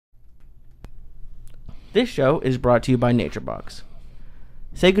This show is brought to you by NatureBox.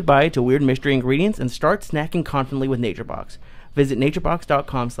 Say goodbye to weird mystery ingredients and start snacking confidently with NatureBox. Visit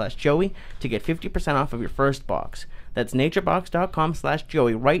naturebox.com/Joey to get 50% off of your first box. That's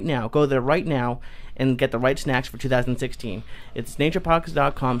naturebox.com/Joey right now. Go there right now and get the right snacks for 2016. It's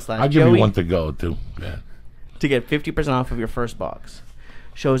naturebox.com/Joey. I'll give you one to go, too. Yeah. To get 50% off of your first box.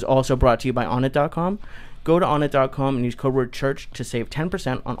 Show is also brought to you by Onnit.com. Go to Onnit.com and use code word CHURCH to save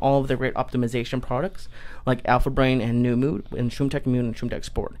 10% on all of their great optimization products like Alpha Brain and New Mood and ShroomTech Immune and ShroomTech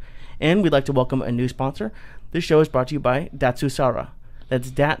Sport. And we'd like to welcome a new sponsor. This show is brought to you by Datsusara.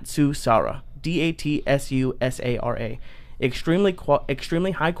 That's Datsusara. Datsusara.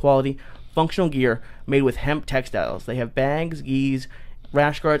 Extremely high quality functional gear made with hemp textiles. They have bags, gis,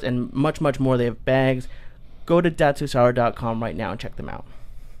 rash guards, and much, much more. They have bags. Go to Datsusara.com right now and check them out.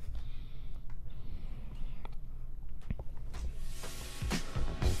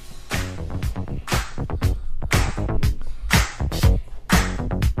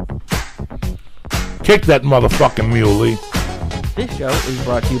 Kick that motherfucking muley. This show is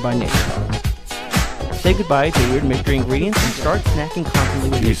brought to you by NatureBox. Say goodbye to weird mystery ingredients and start snacking confidently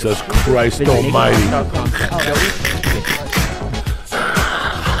with Jesus NatureBox. Christ Visit almighty.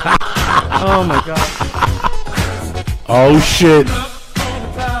 Oh my god. Oh shit.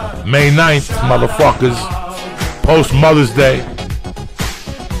 May 9th, motherfuckers. Post Mother's Day.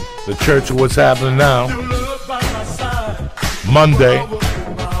 The church of what's happening now. Monday.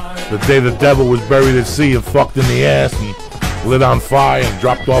 The day the devil was buried at sea and fucked in the ass and lit on fire and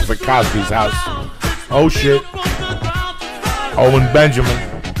dropped off at Cosby's house. Oh shit. Owen Benjamin.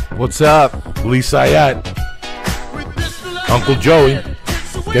 What's up? Lee Syatt. Uncle Joey.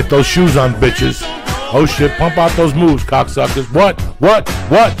 Get those shoes on, bitches. Oh shit, pump out those moves, cocksuckers. What?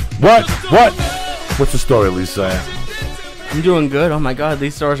 What's the story, Lee Syatt? I'm doing good. Oh my god,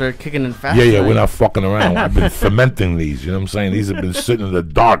 these stores are kicking in fast. Yeah, we're not fucking around. I've been fermenting these, you know what I'm saying? These have been sitting in the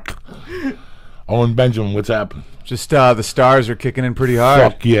dark. Owen Benjamin, what's happening? Just the stars are kicking in pretty hard.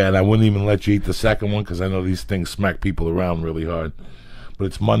 Fuck yeah, and I wouldn't even let you eat the second one because I know these things smack people around really hard. But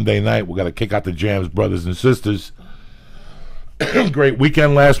it's Monday night. We got to kick out the jams, brothers and sisters. Great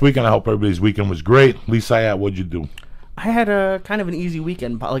weekend last weekend. I hope everybody's weekend was great. Lee Syatt, what'd you do? I had a kind of an easy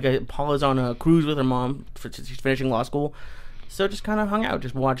weekend. Like Paula's on a cruise with her mom. She's finishing law school. So just kind of hung out.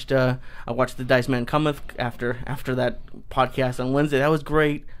 Just watched. I watched The Dice Man Cometh after that podcast on Wednesday. That was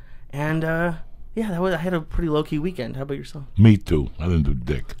great. And yeah, I had a pretty low key weekend. How about yourself? Me too. I didn't do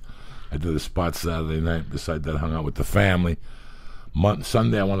dick. I did a spot Saturday night. Besides that, I hung out with the family.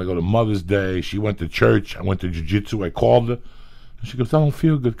 Sunday, I want to go to Mother's Day. She went to church. I went to jiu-jitsu. I called her. And she goes, I don't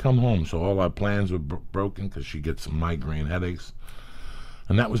feel good. Come home. So all our plans were broken because she gets some migraine headaches.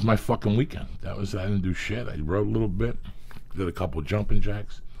 And that was my fucking weekend. I didn't do shit. I wrote a little bit. Did a couple jumping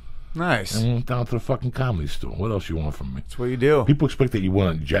jacks. Nice. And went down to the fucking Comedy Store. What else you want from me? That's what you do. People expect that you went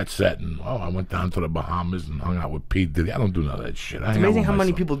on jet set and, I went down to the Bahamas and hung out with Pete Diddy. I don't do none of that shit. It's amazing how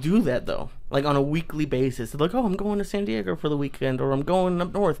many people do that, though. Like, on a weekly basis. They're like, I'm going to San Diego for the weekend, or I'm going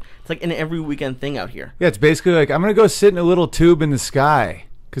up north. It's like an every weekend thing out here. Yeah, it's basically like, I'm going to go sit in a little tube in the sky,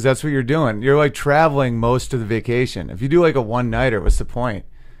 because that's what you're doing. You're, like, traveling most of the vacation. If you do, like, a one-nighter, what's the point?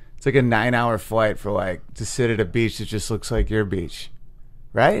 It's like a 9-hour flight for, like, to sit at a beach that just looks like your beach.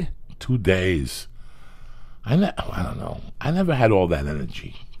 Right? 2 days. I don't know. I never had all that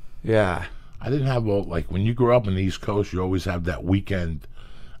energy. Yeah. I didn't have all, like, when you grew up in the East Coast, you always have that weekend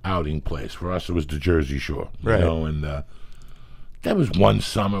outing place. For us, it was the Jersey Shore. You know, and there was one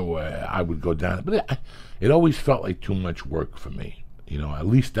summer where I would go down. But it always felt like too much work for me. You know, at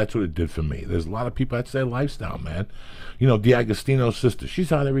least that's what it did for me. There's a lot of people, that's their lifestyle, man. You know, D'Agostino's sister,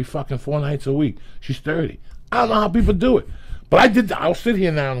 she's out every fucking 4 nights a week. She's 30. I don't know how people do it. But I'll sit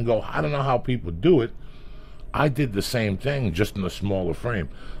here now and go, I don't know how people do it. I did the same thing, just in a smaller frame.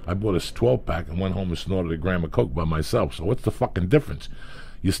 I bought a 12-pack and went home and snorted a gram of coke by myself. So what's the fucking difference?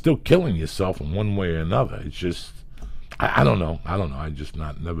 You're still killing yourself in one way or another. It's just, I don't know. I just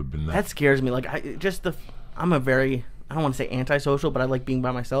never been that. That scares me. Like, I'm a very, I don't want to say antisocial, but I like being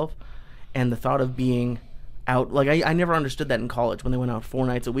by myself. And the thought of being out, like, I never understood that in college when they went out 4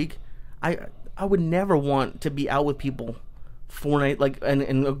 nights a week. I would never want to be out with people 4 nights, like,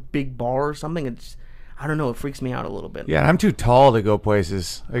 in a big bar or something. It's, I don't know, it freaks me out a little bit. Yeah, I'm too tall to go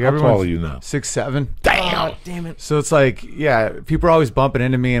places. Like, how tall are you now? 6'7". Damn! Oh, damn it. So it's like, yeah, people are always bumping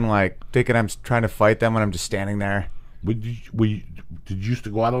into me and, like, thinking I'm trying to fight them when I'm just standing there. Did you used to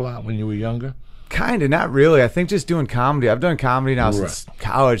go out a lot when you were younger? Kind of, not really. I think just doing comedy. I've done comedy now since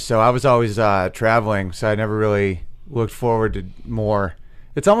college, so I was always traveling, so I never really looked forward to more.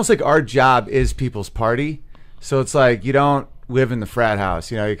 It's almost like our job is people's party, so it's like you don't live in the frat house.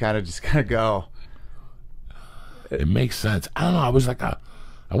 You know, you kind of just go. It makes sense. I don't know. I was like I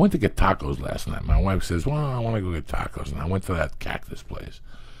went to get tacos last night. My wife says, well, I want to go get tacos. And I went to that cactus place.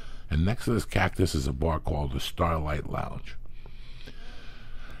 And next to this cactus is a bar called the Starlight Lounge.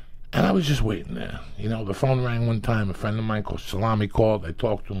 And I was just waiting there. You know, the phone rang one time. A friend of mine called Salami called. I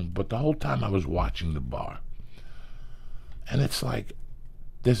talked to him. But the whole time I was watching the bar. And it's like,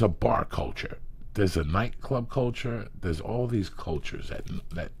 there's a bar culture. There's a nightclub culture. There's all these cultures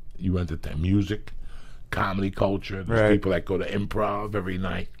that you entertain. Music, comedy culture. There's people that go to improv every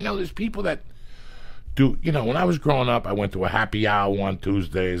night. You know, there's people that do, you know, when I was growing up, I went to a happy hour on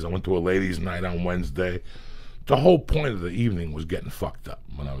Tuesdays. I went to a ladies' night on Wednesday. The whole point of the evening was getting fucked up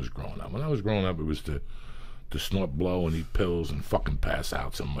when I was growing up. When I was growing up, it was to snort blow and eat pills and fucking pass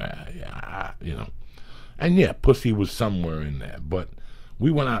out somewhere. Yeah, you know. And yeah, pussy was somewhere in there. But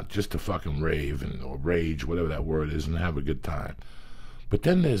we went out just to fucking rave or rage, whatever that word is, and have a good time. But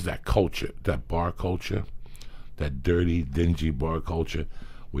then there's that culture, that bar culture, that dirty, dingy bar culture,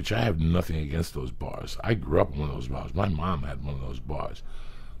 which I have nothing against those bars. I grew up in one of those bars. My mom had one of those bars.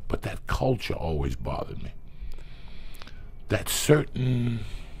 But that culture always bothered me. That certain...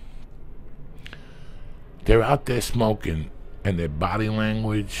 They're out there smoking, and their body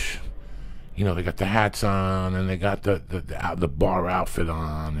language... You know, they got the hats on, and they got the bar outfit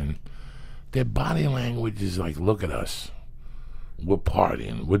on, and their body language is like, look at us. We're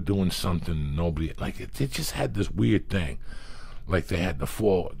partying. We're doing something nobody... Like, it just had this weird thing. Like, they had the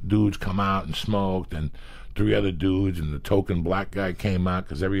 4 dudes come out and smoked, and 3 other dudes, and the token black guy came out,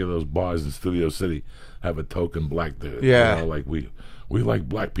 because every of those bars in Studio City have a token black dude. Yeah. You know, like, we like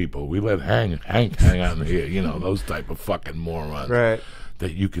black people. We let Hank hang out in here. You know, those type of fucking morons. Right.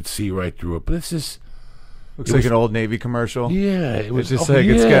 That you could see right through it. But it's just... Looks like an Old Navy commercial. Yeah. It was just like,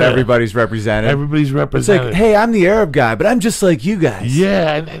 it's got everybody's represented. Everybody's represented. It's like, hey, I'm the Arab guy, but I'm just like you guys.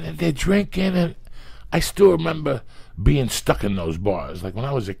 Yeah, and they're drinking, and I still remember being stuck in those bars. Like, when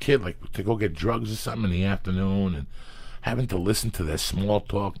I was a kid, like, to go get drugs or something in the afternoon, and having to listen to their small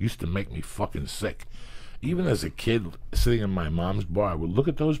talk used to make me fucking sick. Even as a kid, sitting in my mom's bar, I would look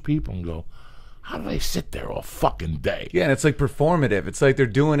at those people and go, how do they sit there all fucking day? Yeah, and it's like performative. It's like they're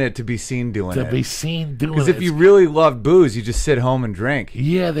doing it to be seen doing it. To be seen doing it. Because if you really love booze, you just sit home and drink.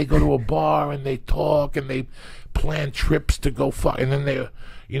 Yeah, they go to a bar and they talk and they plan trips to go fuck. And then they,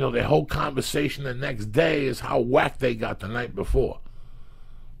 you know, their whole conversation the next day is how whacked they got the night before.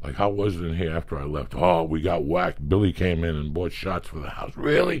 Like, how was it in here after I left? Oh, we got whacked. Billy came in and bought shots for the house.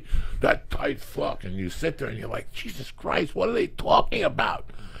 Really? That tight fuck. And you sit there and you're like, Jesus Christ, what are they talking about?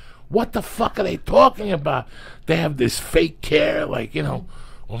 What the fuck are they talking about? They have this fake care, like, you know,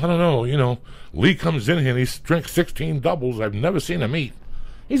 well, I don't know, you know, Lee comes in here and he drinks 16 doubles. I've never seen him eat.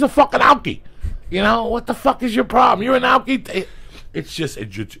 He's a fucking alkie. You know, what the fuck is your problem? You're an alkie.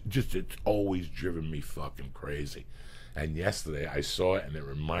 It's always driven me fucking crazy. And yesterday I saw it and it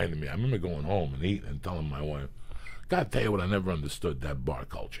reminded me. I remember going home and eating and telling my wife, gotta tell you what, I never understood that bar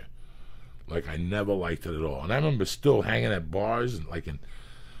culture. Like, I never liked it at all. And I remember still hanging at bars and like in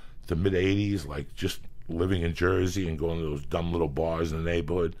the mid-'80s, like just living in Jersey and going to those dumb little bars in the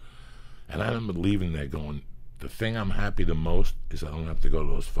neighborhood. And I remember leaving there going, the thing I'm happy the most is I don't have to go to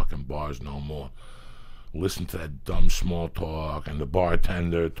those fucking bars no more. Listen to that dumb small talk and the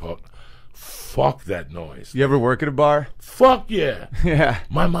bartender talk. Fuck that noise. You ever work at a bar? Fuck yeah. Yeah.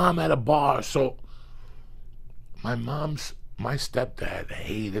 My mom had a bar, so my stepdad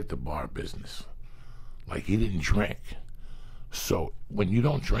hated the bar business. Like, he didn't drink. So when you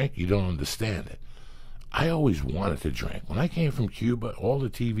don't drink, you don't understand it. I always wanted to drink. When I came from Cuba, all the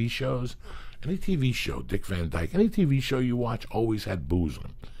TV shows, any TV show, Dick Van Dyke, any TV show you watch always had booze in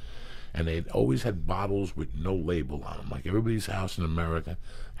them. And they always had bottles with no label on them. Like, everybody's house in America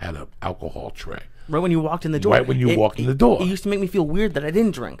had an alcohol tray. Right when you walked in the door. Right when you walked in the door. It used to make me feel weird that I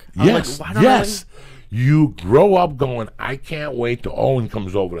didn't drink. Yes, Like, why don't yes. You grow up going, I can't wait till Owen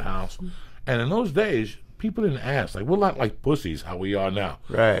comes over the house. And in those days, people didn't ask. Like, we're not like pussies how we are now.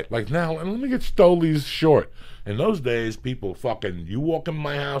 Right. Like now, and let me get Stoley's short. In those days, people fucking, you walk in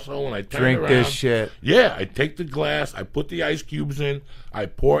my house, Owen, I turn Drink around. this shit. Yeah, I take the glass, I put the ice cubes in, I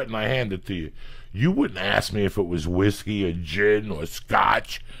pour it, and I hand it to you. You wouldn't ask me if it was whiskey or gin or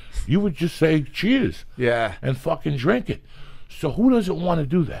scotch. You would just say cheers. Yeah. And fucking drink it. So who doesn't want to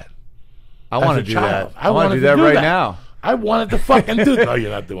do that? I want to do that. I want wanted to do that do right that. now. I wanted to fucking do that. No,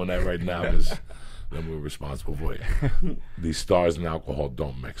 you're not doing that right now because then we're responsible for you. These stars and alcohol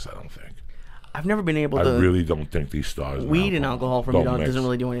don't mix, I don't think. I've never been able to. I really don't think these stars. Weed and alcohol for me doesn't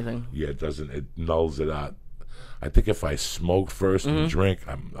really do anything. Yeah, it doesn't. It nulls it out. I think if I smoke first and drink,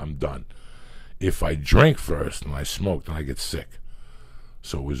 I'm done. If I drink first and I smoke, then I get sick.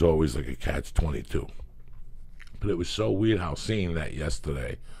 So it was always like a catch-22. But it was so weird how seeing that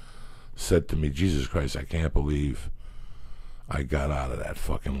yesterday said to me, Jesus Christ, I can't believe I got out of that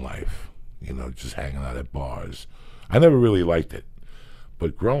fucking life. You know, just hanging out at bars. I never really liked it.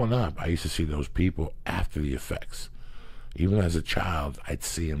 But growing up, I used to see those people after the effects. Even as a child, I'd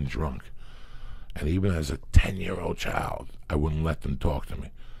see them drunk. And even as a 10-year-old child, I wouldn't let them talk to me.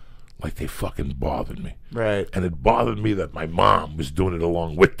 Like they fucking bothered me. Right. And it bothered me that my mom was doing it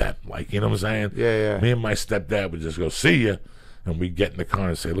along with them. Like, you know what I'm saying? Yeah, yeah. Me and my stepdad would just go, see ya. And we'd get in the car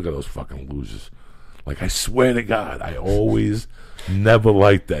and say, look at those fucking losers. Like, I swear to God, I always never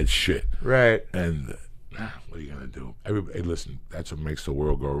liked that shit. Right. And what are you going to do? Everybody, hey, listen, that's what makes the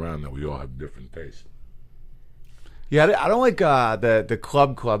world go around, that we all have different tastes. Yeah, I don't like the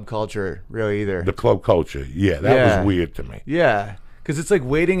club culture really either. The club culture, yeah, that was weird to me. Yeah, because it's like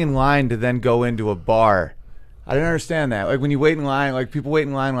waiting in line to then go into a bar. I don't understand that. Like when you wait in line, like people wait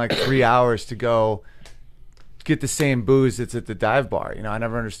in line like 3 hours to go get the same booze that's at the dive bar. You know, I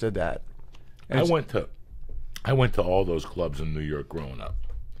never understood that. And I went to all those clubs in New York growing up.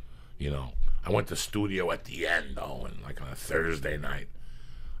 You know, I went to Studio at the End, though, and like on a Thursday night.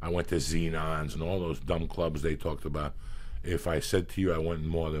 I went to Xenons and all those dumb clubs they talked about. If I said to you I went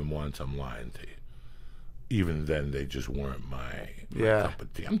more than once, I'm lying to you. Even then, they just weren't my cup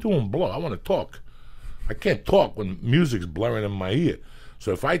of tea. I'm doing blow. I want to talk. I can't talk when music's blaring in my ear.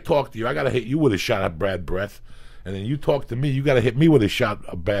 So if I talk to you, I got to hit you with a shot of bad breath. And then you talk to me, you got to hit me with a shot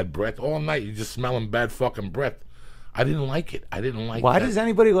of bad breath. All night, you're just smelling bad fucking breath. I didn't like it. I didn't like Why that. does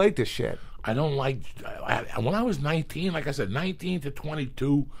anybody like this shit? I don't like... when I was 19, like I said, 19 to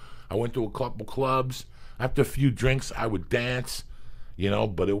 22, I went to a couple clubs. After a few drinks, I would dance, you know,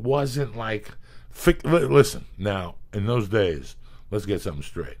 but it wasn't like... Listen, now, in those days, let's get something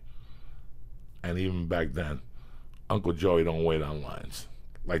straight. And even back then, Uncle Joey don't wait on lines.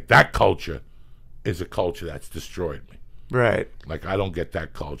 Like, that culture is a culture that's destroyed me. Right. Like, I don't get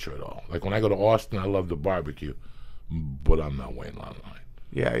that culture at all. Like, when I go to Austin, I love the barbecue, but I'm not waiting on line.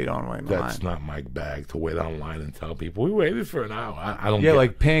 Yeah, you don't wait in line. That's not my bag to wait online and tell people we waited for an hour. I don't. Yeah,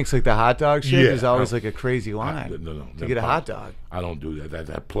 like Pink's, like the hot dog shit. Yeah, There's always like a crazy line. No, to get a hot dog. I don't do that.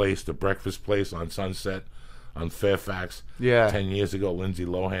 That place, the breakfast place on Sunset, on Fairfax. Yeah. 10 years ago, Lindsay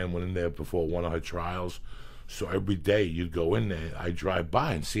Lohan went in there before one of her trials. So every day you'd go in there, I'd drive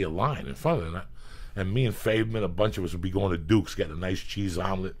by and see a line in front of it. And me and Faveman, a bunch of us would be going to Duke's, getting a nice cheese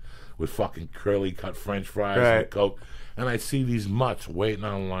omelet with fucking curly cut French fries and Coke. And I see these mutts waiting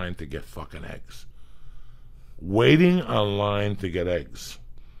online to get fucking eggs. Waiting online to get eggs.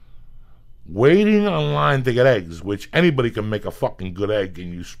 Waiting online to get eggs, which anybody can make a fucking good egg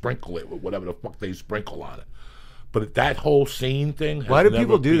and you sprinkle it with whatever the fuck they sprinkle on it. But that whole scene thing. Why do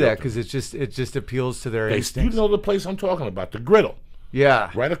people do that? Because it just appeals to their instincts. You know the place I'm talking about, the Griddle.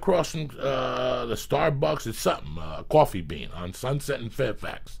 Yeah. Right across from the Starbucks. It's something, Coffee Bean on Sunset and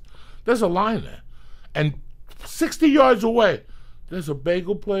Fairfax. There's a line there. And 60 yards away, there's a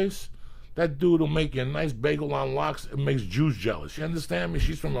bagel place. That dude will make you a nice bagel on lox. It makes Jews jealous. You understand me?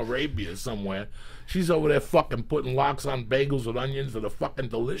 She's from Arabia somewhere. She's over there fucking putting lox on bagels with onions that are fucking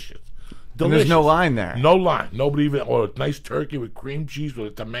delicious. And there's no line there. No line. Nobody even... Or a nice turkey with cream cheese with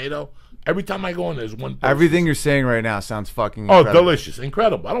a tomato. Every time I go in, there's one person. Everything you're saying right now sounds fucking incredible. Oh, delicious.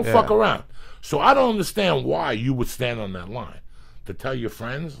 Incredible. I don't fuck around. So I don't understand why you would stand on that line to tell your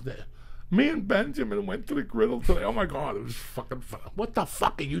friends that... Me and Benjamin went to the Griddle today. Oh, my God. It was fucking fun. What the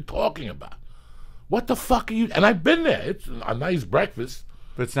fuck are you talking about? What the fuck are you... And I've been there. It's a nice breakfast.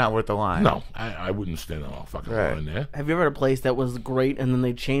 But it's not worth the line. No. I wouldn't stand on a fucking line there. Have you ever had a place that was great and then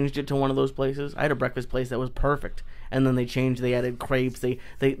they changed it to one of those places? I had a breakfast place that was perfect. And then they changed... They added crepes. They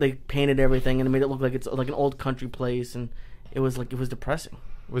painted everything and it made it look like it's like an old country place. And it was depressing.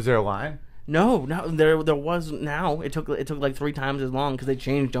 Was there a line? No, there was now. It took like 3 times as long because they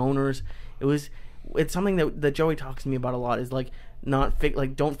changed owners. It's something that Joey talks to me about a lot. Is like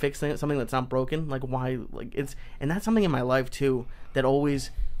don't fix something that's not broken. Like why? Like and that's something in my life too that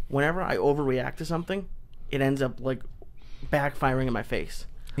always, whenever I overreact to something, it ends up like backfiring in my face.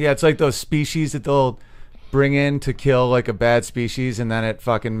 Yeah, it's like those species that they'll bring in to kill like a bad species, and then it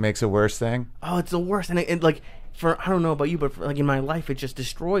fucking makes a worse thing. Oh, it's the worst, and it like. I don't know about you, but like in my life, it just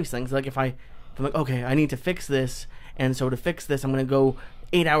destroys things. Like if I'm like, okay, I need to fix this, and so to fix this, I'm gonna go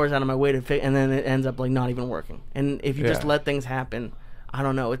 8 hours out of my way to fix, and then it ends up like not even working. And if you just let things happen, I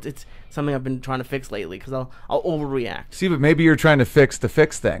don't know. It's something I've been trying to fix lately because I'll overreact. See, but maybe you're trying to fix the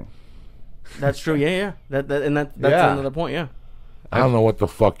fix thing. That's true. Yeah. That's another point. Yeah. I don't know what the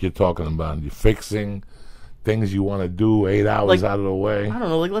fuck you're talking about. You're fixing things you want to do 8 hours out of the way. I don't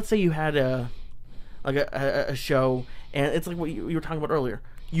know. Like let's say you had a show, and it's like what you were talking about earlier.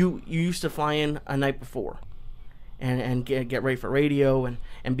 You used to fly in a night before, and get ready for radio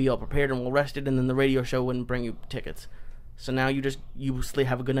and be all prepared and well rested, and then the radio show wouldn't bring you tickets. So now you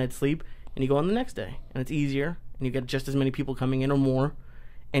have a good night's sleep and you go on the next day, and it's easier, and you get just as many people coming in or more,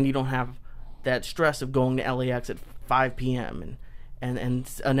 and you don't have that stress of going to LAX at 5 p.m. and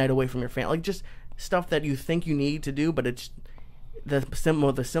a night away from your family. Like, just stuff that you think you need to do, but it's the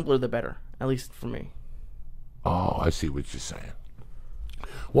simpler the better, at least for me. Oh, I see what you're saying.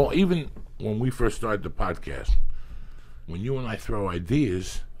 Well, even when we first started the podcast, when you and I throw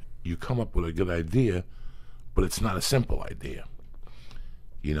ideas, you come up with a good idea, but it's not a simple idea.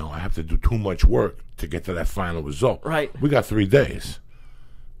 You know, I have to do too much work to get to that final result. Right. We got 3 days.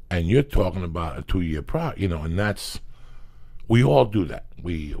 And you're talking about a 2-year project, you know, and that's, we all do that.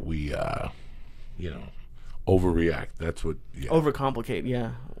 We you know, overreact. That's what, yeah. Overcomplicate,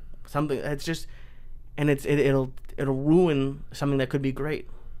 yeah. Something it's just, and it'll ruin something that could be great.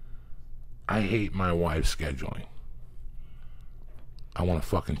 I hate my wife's scheduling. I want to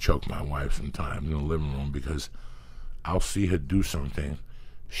fucking choke my wife sometimes in the living room, because I'll see her do something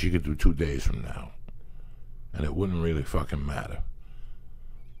she could do 2 days from now, and it wouldn't really fucking matter.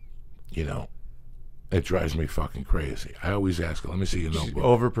 You know, it drives me fucking crazy. I always ask her, let me see your notebook.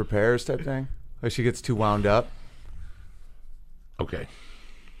 Over prepares type thing? Like she gets too wound up? Okay.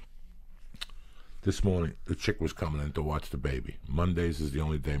 This morning, the chick was coming in to watch the baby. Mondays is the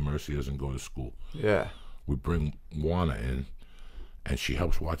only day Mercy doesn't go to school. Yeah. We bring Juana in, and she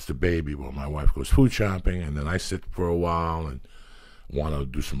helps watch the baby while my wife goes food shopping, and then I sit for a while, and Juana will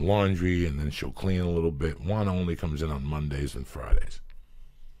do some laundry, and then she'll clean a little bit. Juana only comes in on Mondays and Fridays.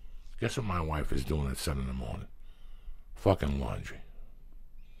 Guess what my wife is doing at 7 in the morning? Fucking laundry.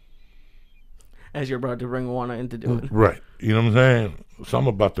 As you're about to bring Juana in to do it. Right. You know what I'm saying? So I'm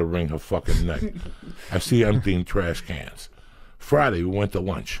about to wring her fucking neck. I see her emptying trash cans. Friday, we went to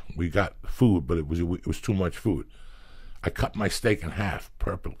lunch. We got food, but it was too much food. I cut my steak in half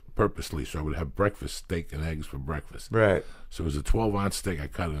purposely so I would have breakfast, steak and eggs for breakfast. Right. So it was a 12-ounce steak. I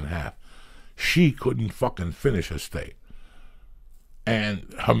cut it in half. She couldn't fucking finish her steak.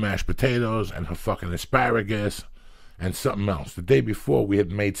 And her mashed potatoes and her fucking asparagus and something else. The day before, we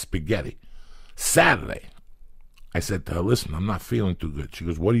had made spaghetti. Saturday, I said to her, listen, I'm not feeling too good. She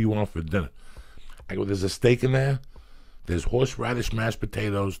goes, what do you want for dinner? I go, there's a steak in there. There's horseradish mashed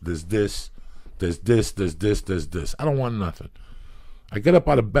potatoes. There's this. There's this. There's this. There's this. I don't want nothing. I get up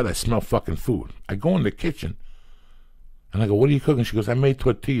out of bed. I smell fucking food. I go in the kitchen, and I go, what are you cooking? She goes, I made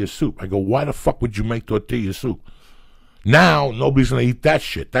tortilla soup. I go, why the fuck would you make tortilla soup? Now, nobody's going to eat that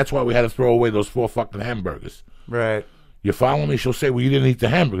shit. That's why we had to throw away those 4 fucking hamburgers. Right. You follow me? She'll say, well, you didn't eat the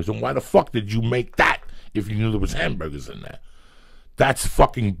hamburgers. And why the fuck did you make that if you knew there was hamburgers in there? That's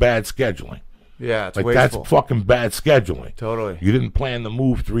fucking bad scheduling. Yeah, it's like, wasteful. that's fucking bad scheduling. Totally. You didn't plan the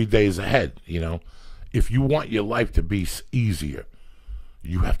move 3 days ahead, you know? If you want your life to be easier,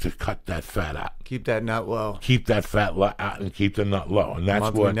 you have to cut that fat out. Keep that nut low. Keep that fat out and keep the nut low. And that's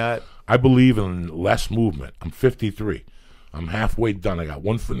Monthly what nut. I believe in, less movement. I'm 53. I'm halfway done. I got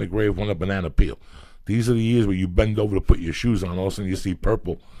 1 foot in the grave, 1 a banana peel. These are the years where you bend over to put your shoes on. All of a sudden you see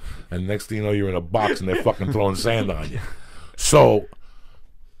purple. And next thing you know, you're in a box and they're fucking throwing sand on you. So,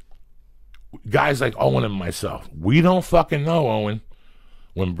 guys like Owen and myself, we don't fucking know, Owen.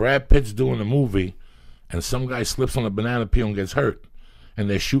 When Brad Pitt's doing a movie and some guy slips on a banana peel and gets hurt, and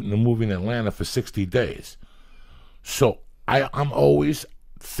they're shooting the movie in Atlanta for 60 days. So I'm always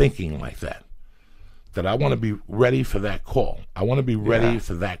thinking like that I want to be ready for that call. I want to be ready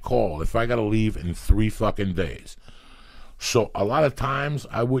for that call if I got to leave in 3 fucking days. So a lot of times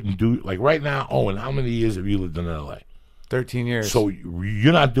I wouldn't do, like right now, Owen, how many years have you lived in L.A.? 13 years. So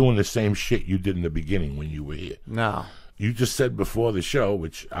you're not doing the same shit you did in the beginning when you were here. No. You just said before the show,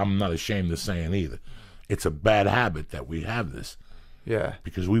 which I'm not ashamed of saying either, it's a bad habit that we have this. Yeah.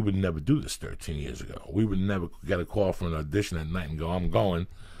 Because we would never do this 13 years ago. We would never get a call for an audition at night and go, I'm going.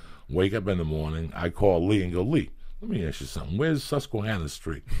 Wake up in the morning. I call Lee and go, Lee, let me ask you something. Where's Susquehanna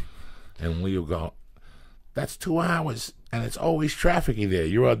Street? And Lee will go, that's 2 hours, and it's always trafficy there.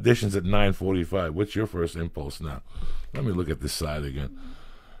 Your audition's at 9:45. What's your first impulse now? Let me look at this side again.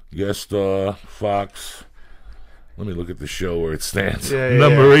 Guest star, Fox. Let me look at the show where it stands.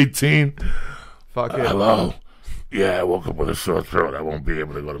 Number 18. Fuck it. Hello. Yeah, I woke up with a sore throat. I won't be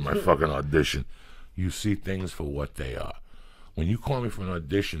able to go to my fucking audition. You see things for what they are. When you call me for an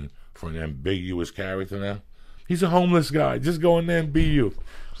audition for an ambiguous character now, he's a homeless guy. Just go in there and be you.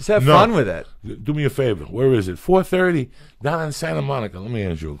 Just have fun with it. Do me a favor. Where is it? 4:30 down in Santa Monica. Let me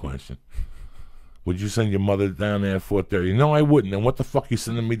ask you a question. Would you send your mother down there at 4:30? No, I wouldn't. And what the fuck are you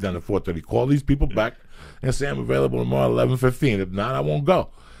sending me down at 4:30? Call these people back and say I'm available tomorrow at 11:15. If not, I won't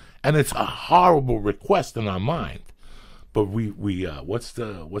go. And it's a horrible request in our mind. But we what's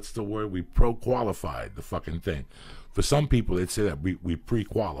the word? We pro-qualified the fucking thing. For some people, they'd say that we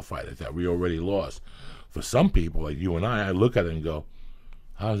pre-qualified it, that we already lost. For some people, like you and I look at it and go,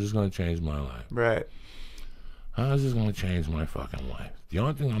 how's this going to change my life? Right. How's this going to change my fucking life? The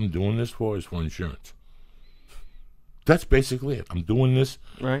only thing I'm doing this for is for insurance. That's basically it. I'm doing this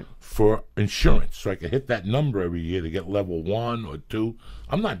for insurance, so I can hit that number every year to get level 1 or 2.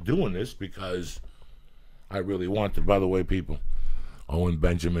 I'm not doing this because I really want to. By the way, people, Owen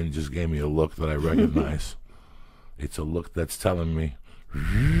Benjamin just gave me a look that I recognize. It's a look that's telling me,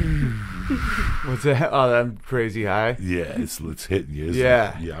 what's that? Oh, that crazy high. yeah, it's hitting you.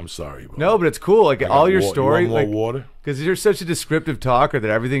 Yeah. Yeah, I'm sorry, bro. No, but it's cool. Like all your story, you want like more water? Because you're such a descriptive talker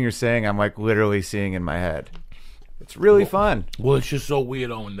that everything you're saying, I'm like literally seeing in my head. It's really fun. Well, it's just so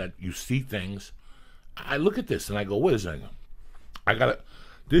weird, Owen, that you see things. I look at this and I go, wait a second.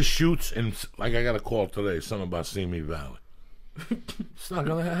 This shoots, and like I got a call today, something about Simi Valley. It's not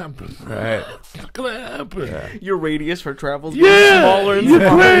going to happen. Right. It's not going to happen. Yeah. Your radius for travel is smaller and you're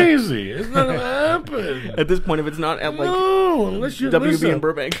crazy. It's not going to happen. At this point, if it's not at like unless you're WB in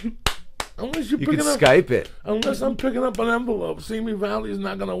Burbank. Unless you're You picking can up, Skype it. Unless I'm picking up an envelope, Simi Valley is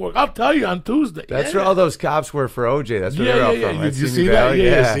not going to work. I'll tell you on Tuesday. That's where all those cops were for OJ. That's where they're all from. You Right? see Simi that? Valley?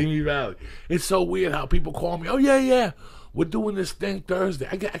 Yeah, Simi Valley. It's so weird how people call me. Oh, yeah. We're doing this thing Thursday.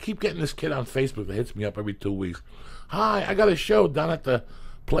 I keep getting this kid on Facebook that hits me up every 2 weeks. Hi, I got a show down at the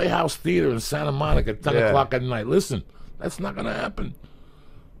Playhouse Theater in Santa Monica at 10 o'clock at night. Listen, that's not going to happen.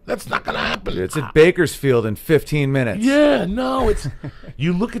 That's not going to happen. It's at Bakersfield in 15 minutes. Yeah, no, it's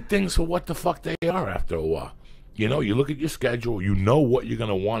you look at things for what the fuck they are after a while. You know, you look at your schedule, you know what you're going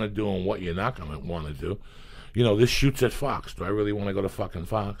to want to do and what you're not going to want to do. You know, this shoots at Fox. Do I really want to go to fucking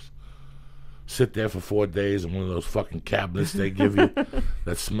Fox? Sit there for 4 days in one of those fucking cabinets they give you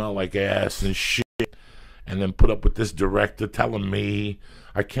that smell like ass and shit, and then put up with this director telling me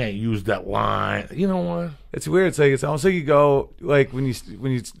I can't use that line. You know what? It's weird. It's almost like you go like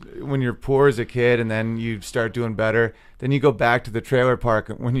when you're poor as a kid and then you start doing better. Then you go back to the trailer park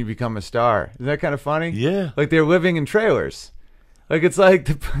when you become a star. Isn't that kind of funny? Yeah. Like they're living in trailers. Like it's like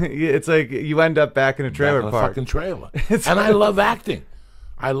you end up back in a trailer back in park. A fucking trailer. And I love acting.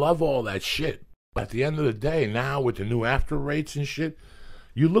 I love all that shit. At the end of the day, now with the new after rates and shit,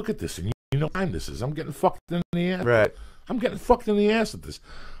 you look at this and you know what this is. I'm getting fucked in the ass. Right. I'm getting fucked in the ass at this.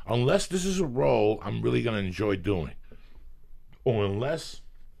 Unless this is a role I'm really going to enjoy doing. Or unless,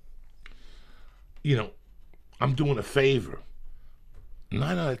 I'm doing a favor.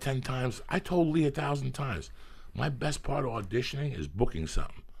 9 out of 10 times, I told Lee 1,000 times, my best part of auditioning is booking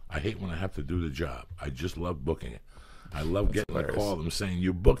something. I hate when I have to do the job. I just love booking it. I love getting a call them saying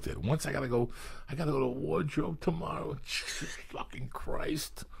you booked it. Once I gotta go to wardrobe tomorrow. Jesus fucking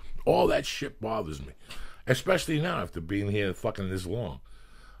Christ. All that shit bothers me. Especially now after being here fucking this long.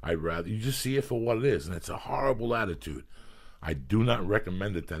 I'd rather you just see it for what it is, and it's a horrible attitude. I do not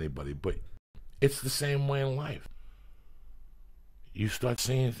recommend it to anybody, but it's the same way in life. You start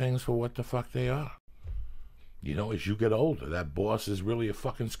seeing things for what the fuck they are. As you get older, that boss is really a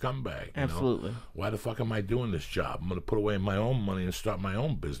fucking scumbag. Absolutely. Why the fuck am I doing this job? I'm going to put away my own money and start my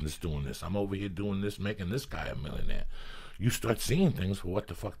own business doing this. I'm over here doing this, making this guy a millionaire. You start seeing things for what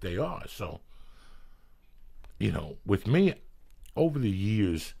the fuck they are. So, with me, over the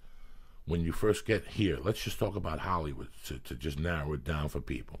years, when you first get here, let's just talk about Hollywood to just narrow it down for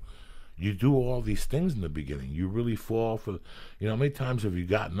people. You do all these things in the beginning. You really fall for, how many times have you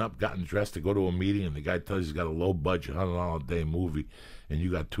gotten dressed to go to a meeting and the guy tells you he's got a low budget, $100 a day movie and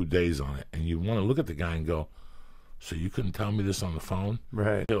you got 2 days on it. And you want to look at the guy and go, so you couldn't tell me this on the phone?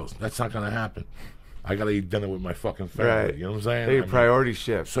 Right. That's not going to happen. I got to eat dinner with my fucking family. Right. You know what I'm saying? Your priority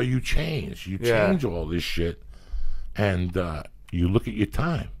shift. So you change. You change all this shit. And you look at your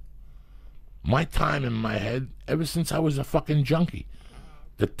time. My time in my head, ever since I was a fucking junkie,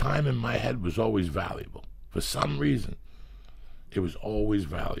 the time in my head was always valuable. For some reason, it was always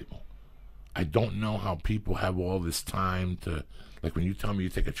valuable. I don't know how people have all this time to, like when you tell me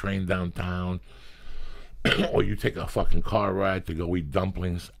you take a train downtown or you take a fucking car ride to go eat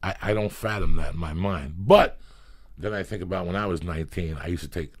dumplings, I don't fathom that in my mind. But then I think about when I was 19, I used to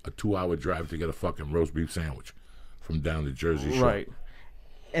take a 2-hour drive to get a fucking roast beef sandwich from down the Jersey Shore. Right.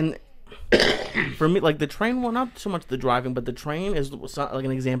 And for me, like the train, well, not so much the driving, but the train is like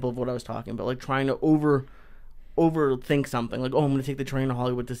an example of what I was talking about, like trying to overthink something. Like, I'm going to take the train to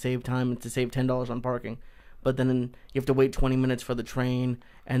Hollywood to save time and to save $10 on parking. But then you have to wait 20 minutes for the train,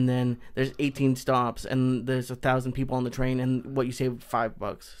 and then there's 18 stops, and there's 1,000 people on the train, and what you saved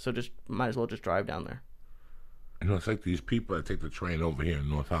 $5. So just might as well just drive down there. It's like these people that take the train over here in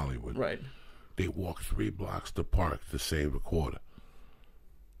North Hollywood. Right. They walk 3 blocks to park to save a quarter.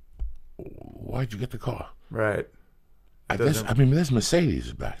 Why'd you get the car? Right. There's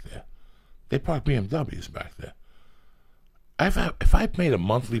Mercedes back there. They park BMWs back there. If I made a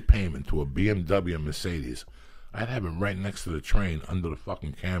monthly payment to a BMW and Mercedes, I'd have it right next to the train under the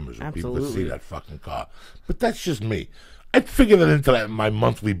fucking cameras where people could see that fucking car. But that's just me. I'd figure that into my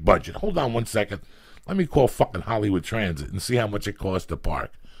monthly budget. Hold on 1 second. Let me call fucking Hollywood Transit and see how much it costs to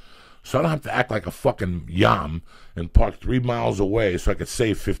park. So I don't have to act like a fucking yam and park 3 miles away so I could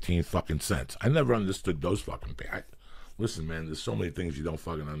save 15 fucking cents. I never understood those fucking things. Listen, man, there's so many things you don't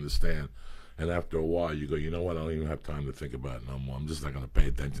fucking understand. And after a while, you go, you know what? I don't even have time to think about it no more. I'm just not going to pay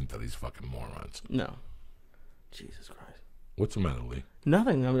attention to these fucking morons. No. Jesus Christ. What's the matter, Lee?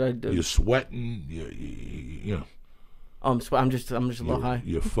 Nothing. You're sweating. You know. I'm just a little high.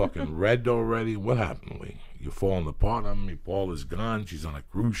 You're fucking red already. What happened, Lee? You're falling apart on me. Paul is gone. She's on a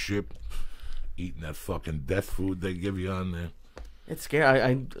cruise ship, eating that fucking death food they give you on there. It's scary.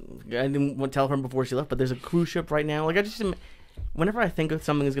 I didn't want to tell her before she left, but there's a cruise ship right now. Like whenever I think of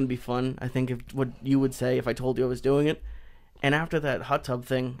something is going to be fun, I think of what you would say if I told you I was doing it. And after that hot tub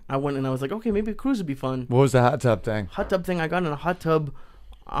thing, I went and I was like, okay, maybe a cruise would be fun. What was the hot tub thing? Hot tub thing. I got in a hot tub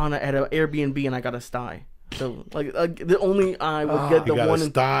at an Airbnb and I got a sty. So like the only I would get the he got one. A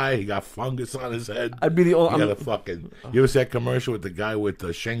sty. He got fungus on his head. I'd be the only. He got a fucking. You ever see that commercial with the guy with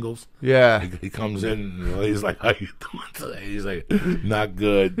the shingles? Yeah. He comes in and he's like, "How you doing today?" He's like, "Not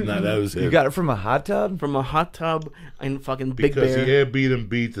good." No, that was him. You got it from a hot tub? From a hot tub and fucking Big Because Bear. he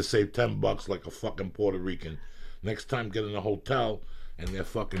Airbnb to save $10 like a fucking Puerto Rican. Next time, get in a hotel and they're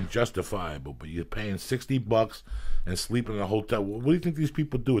fucking justifiable. But you're paying $60 and sleeping in a hotel. What do you think these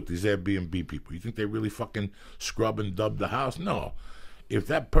people do with these Airbnb people? You think they really fucking scrub and dub the house? No. If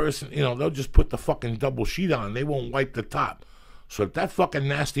that person, they'll just put the fucking double sheet on and they won't wipe the top. So if that fucking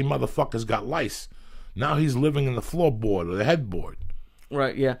nasty motherfucker's got lice, now he's living in the floorboard or the headboard.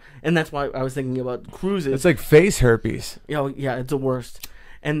 Right, yeah. And that's why I was thinking about cruises. It's like face herpes. Yeah, it's the worst.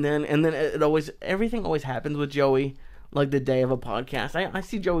 And then everything always happens with Joey like the day of a podcast. I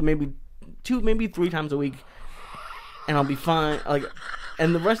see Joey maybe 2, maybe 3 times a week. And I'll be fine.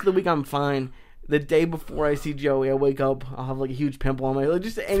 And the rest of the week I'm fine. The day before I see Joey, I wake up, I'll have like a huge pimple on my leg,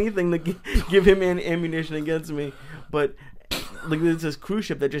 just anything to give him ammunition against me. But like there's this cruise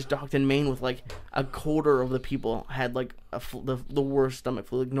ship that just docked in Maine with like a quarter of the people had like the worst stomach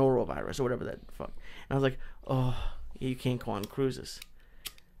flu, like norovirus or whatever that fuck. And I was like, oh, you can't go on cruises.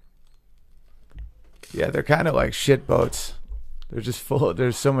 Yeah, they're kind of like shit boats. They're just full.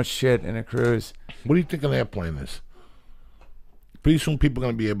 There's so much shit in a cruise. What do you think an airplane is? Pretty soon people are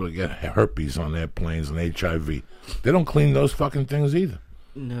going to be able to get herpes on airplanes and HIV. They don't clean those fucking things either.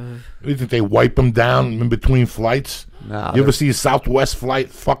 No. You think they wipe them down in between flights? Nah, you ever see a Southwest flight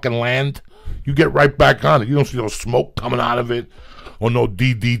fucking land? You get right back on it. You don't see no smoke coming out of it or no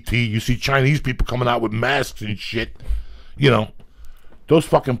DDT. You see Chinese people coming out with masks and shit. Those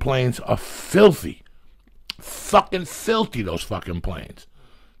fucking planes are filthy. Fucking filthy, those fucking planes.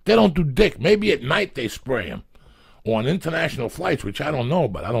 They don't do dick. Maybe at night they spray them. Or on international flights, which I don't know,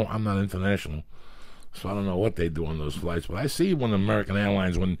 but I'm not international. So I don't know what they do on those flights. But I see when American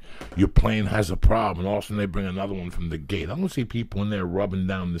Airlines, when your plane has a problem, and all of a sudden they bring another one from the gate. I don't see people in there rubbing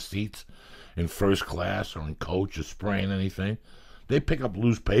down the seats in first class or in coach or spraying anything. They pick up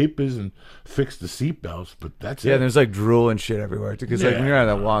loose papers and fix the seatbelts, but that's it. Yeah, there's like drool and shit everywhere. Because like when you're on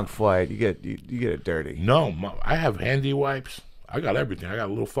a long flight, you get it dirty. No, I have handy wipes. I got everything. I got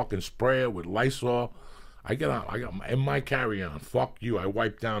a little fucking sprayer with Lysol. I got in my carry-on. Fuck you. I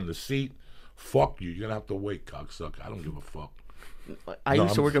wipe down the seat. Fuck you. You're gonna have to wait, cocksucker. I don't give a fuck. I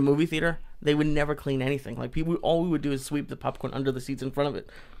used to work at a movie theater. They would never clean anything. Like people, all we would do is sweep the popcorn under the seats in front of it.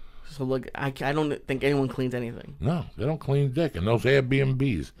 So like, I don't think anyone cleans anything. No, they don't clean dick. And those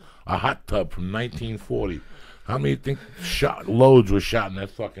Airbnbs, a hot tub from 1940. How many think loads were shot in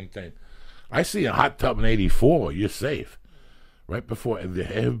that fucking thing? I see a hot tub in '84. You're safe. Right before the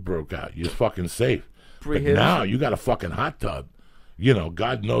HIV broke out, you're fucking safe. But now you got a fucking hot tub.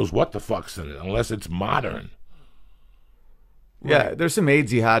 God knows what the fuck's in it, unless it's modern. Yeah, Right. there's some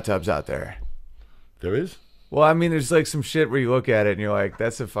AIDSy hot tubs out there. There is? Well, I mean, there's like some shit where you look at it and you're like,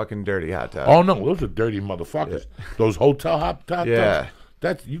 that's a fucking dirty hot tub. Oh, no, those are dirty motherfuckers. Yeah. Those hotel hot tubs. Yeah.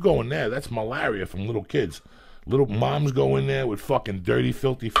 You go in there, that's malaria from little kids. Little moms go in there with fucking dirty,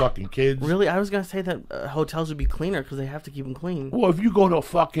 filthy fucking kids. Really? I was going to say that hotels would be cleaner because they have to keep them clean. Well, if you go to a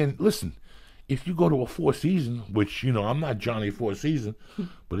fucking... Listen, if you go to a Four Seasons, which, I'm not Johnny Four Seasons,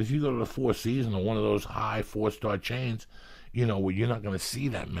 but if you go to the Four Seasons or one of those high 4-star chains, where you're not going to see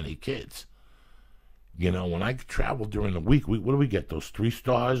that many kids. You know, when I travel during the week, what do we get? Those 3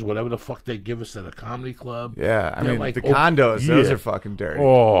 stars, whatever the fuck they give us at a comedy club. Yeah, I They're mean, like, the condos, those yeah. are fucking dirty.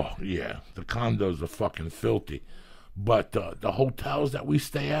 Oh, yeah. The condos are fucking filthy. But the hotels that we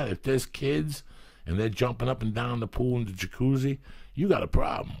stay at, if there's kids and they're jumping up and down the pool and the jacuzzi, you got a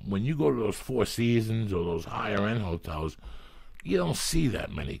problem. When you go to those Four Seasons or those higher-end hotels, you don't see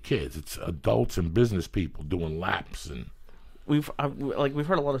that many kids. It's adults and business people doing laps. And we've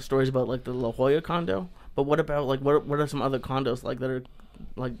heard a lot of stories about like the La Jolla condo, but what about like what are some other condos like that are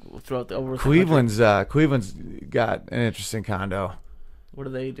like throughout the over Cleveland's got an interesting condo. What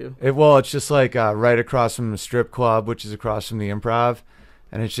do they do? It's just like right across from the strip club, which is across from the Improv,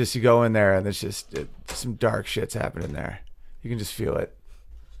 and it's just you go in there and there's just some dark shit's happening there. You can just feel it.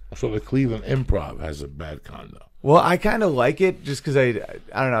 So the Cleveland Improv has a bad condo. Well, I kind of like it just because I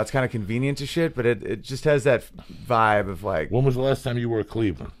don't know, it's kind of convenient to shit, but it just has that vibe of like. When was the last time you were at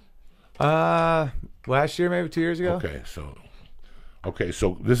Cleveland? Last year, maybe 2 years ago. Okay,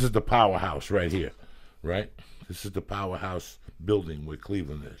 so this is the powerhouse right here, right? This is the powerhouse building where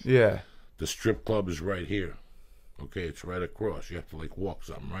Cleveland is. Yeah. The strip club is right here. Okay, it's right across. You have to like walk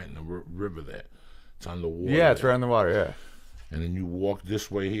something right in the river there. It's on the water. Yeah, it's right on the water. Yeah. And then you walk this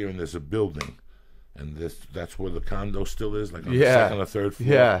way here, and there's a building, and that's where the condo still is, like on the Yeah. second or third floor.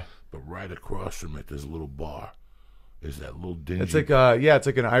 Yeah. But right across from it, there's a little bar. There's that little dingy. It's like it's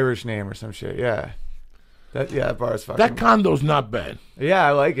like an Irish name or some shit. Yeah. That bar is fucking. That condo's not bad. Yeah,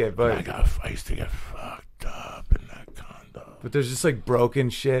 I like it, but I used to get fucked up in that condo. but there's just like broken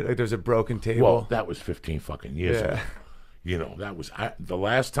shit. Like there's a broken table. Well, that was 15 fucking years ago. You know, that was the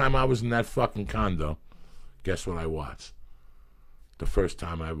last time I was in that fucking condo. Guess what I watched? The first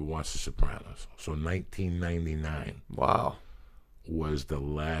time I ever watched The Sopranos. So 1999. Wow. Was the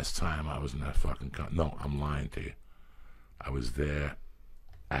last time I was in that fucking condo. No, I'm lying to you. I was there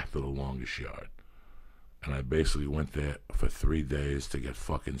after The Longest Yard. And I basically went there for 3 days to get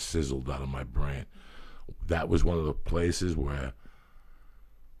fucking sizzled out of my brain. That was one of the places where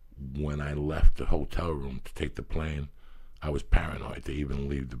when I left the hotel room to take the plane, I was paranoid to even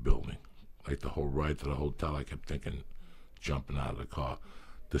leave the building. Like the whole ride to the hotel, I kept thinking, jumping out of the car.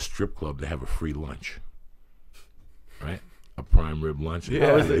 The strip club, they have a free lunch. Right? A prime rib lunch.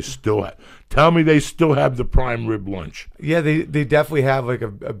 Yeah. They still tell me they still have the prime rib lunch. Yeah, they definitely have like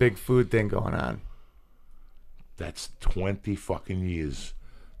a big food thing going on. That's 20 fucking years.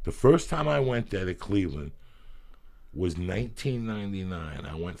 The first time I went there to Cleveland was 1999.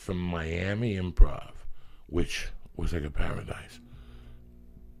 I went from Miami Improv, which was like a paradise.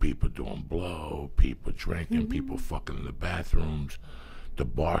 People doing blow, people drinking, people fucking in the bathrooms. The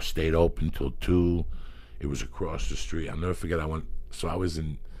bar stayed open till 2. It was across the street. I'll never forget. I was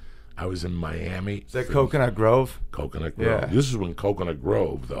in Miami. Is that Coconut Grove? Coconut Grove. Yeah. This is when Coconut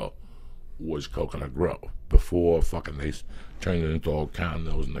Grove, though, was Coconut Grove. Before fucking they turned it into all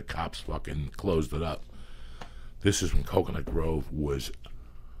condos and the cops fucking closed it up. This is when Coconut Grove was,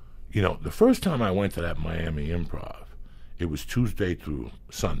 you know, the first time I went to that Miami Improv, it was Tuesday through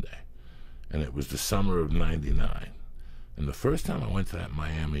Sunday, and it was the summer of '99. And the first time I went to that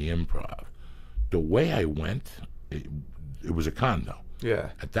Miami Improv, the way I went, it was a condo.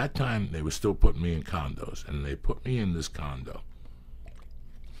 Yeah. At that time, they were still putting me in condos, and they put me in this condo.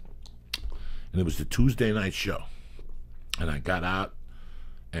 And it was the Tuesday night show. And I got out,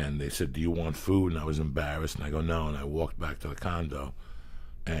 and they said, "Do you want food?" And I was embarrassed, and I go, "No." And I walked back to the condo,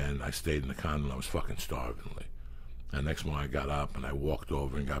 and I stayed in the condo, and I was fucking starving. And next morning, I got up, and I walked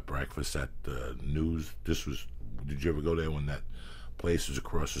over and got breakfast at the News. Did you ever go there when that place was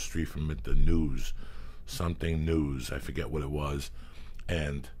across the street from it? The News, something News. I forget what it was.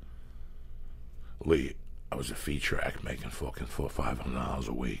 And Lee, I was a feature act making fucking $400 or $500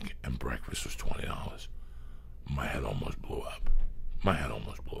 a week, and breakfast was $20. My head almost blew up.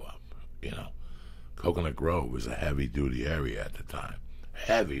 You know, Coconut Grove was a heavy duty area at the time.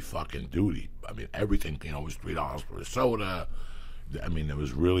 Heavy fucking duty. I mean, everything, you know, was $3 for a soda. I mean, there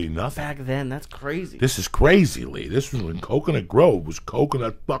was really nothing. Back then, that's crazy. This is crazy, Lee. This was when Coconut Grove was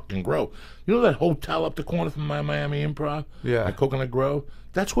Coconut fucking Grove. You know that hotel up the corner from my Miami Improv? Yeah. At Coconut Grove?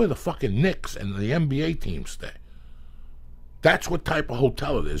 That's where the fucking Knicks and the NBA teams stay. That's what type of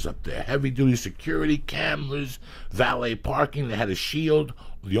hotel it is up there. Heavy-duty security, cameras, valet parking. They had a shield.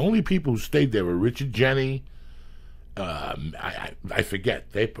 The only people who stayed there were Richard Jenny. I forget.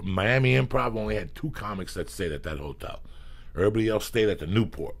 Miami Improv only had 2 comics that stayed at that hotel. Everybody else stayed at the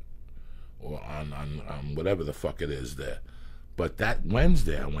Newport or on whatever the fuck it is there. But that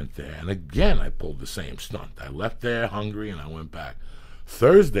Wednesday I went there, and again I pulled the same stunt. I left there hungry, and I went back.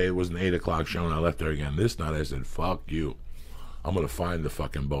 Thursday was an 8 o'clock show, and I left there again. This night I said, fuck you. I'm going to find the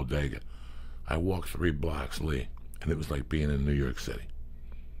fucking bodega. I walked 3 blocks, Lee, and it was like being in New York City.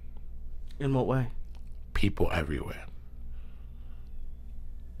 In what way? People everywhere.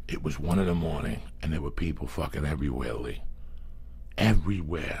 It was 1 a.m, and there were people fucking everywhere, Lee.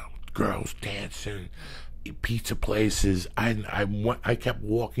 Everywhere. Girls dancing, pizza places. I kept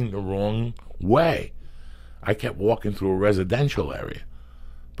walking the wrong way. I kept walking through a residential area.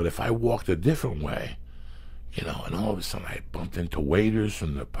 But if I walked a different way, you know, and all of a sudden I bumped into waiters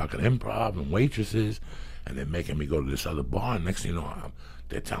from the fucking Improv and waitresses, and they're making me go to this other bar. And next thing you know,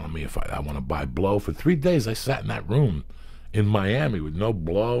 they're telling me if I want to buy blow. For 3 days, I sat in that room in Miami with no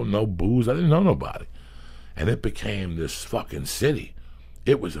blow, no booze. I didn't know nobody. And it became this fucking city.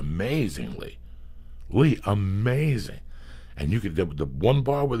 It was amazingly, Lee, amazing. And you could, the one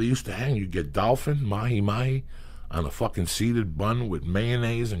bar where they used to hang, you get dolphin, mahi-mahi, on a fucking seeded bun with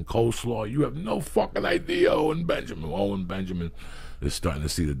mayonnaise and coleslaw. You have no fucking idea, Owen Benjamin. Owen Benjamin is starting to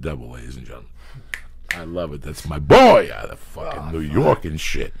see the devil, ladies and gentlemen. I love it. That's my boy out of fucking New York and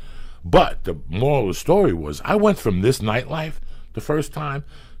shit. But the moral of the story was, I went from this nightlife the first time,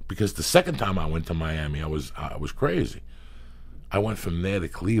 because the second time I went to Miami, I was crazy. I went from there to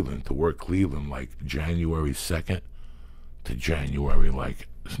Cleveland, to work Cleveland like January 2nd to January like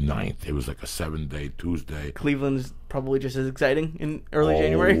 9th. It was like a 7-day Tuesday. Cleveland's probably just as exciting in early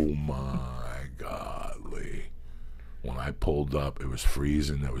January. Oh my God, Lee. When I pulled up, it was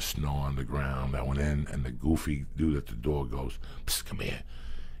freezing. There was snow on the ground. I went in, and the goofy dude at the door goes, "Psst, come here."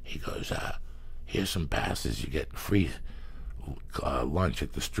 He goes, "Here's some passes. You get free lunch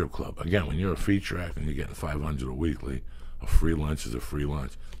at the strip club." Again, when you're a feature actor and you're getting $500 a weekly, a free lunch is a free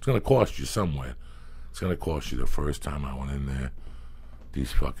lunch. It's going to cost you somewhere. It's going to cost you. The first time I went in there,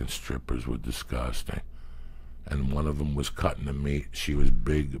 these fucking strippers were disgusting. And one of them was cutting the meat. She was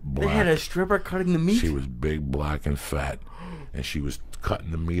big, black. They had a stripper cutting the meat? She was big, black, and fat. And she was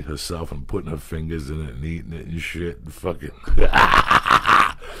cutting the meat herself and putting her fingers in it and eating it and shit. And fucking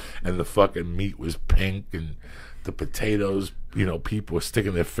and the fucking meat was pink, and the potatoes, you know, people were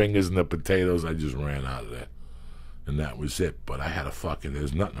sticking their fingers in the potatoes. I just ran out of there. And that was it. But I had a fucking,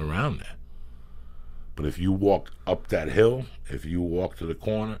 there's nothing around there. But if you walk up that hill, if you walk to the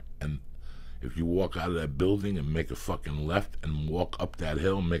corner, and if you walk out of that building and make a fucking left and walk up that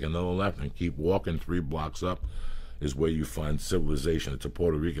hill and make another left and keep walking 3 blocks up, is where you find civilization. It's a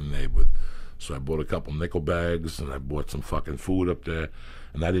Puerto Rican neighborhood. So I bought a couple nickel bags, and I bought some fucking food up there.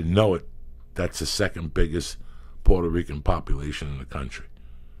 And I didn't know it. That's the second biggest Puerto Rican population in the country,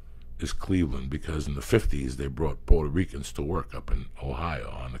 is Cleveland, because in the 50s they brought Puerto Ricans to work up in Ohio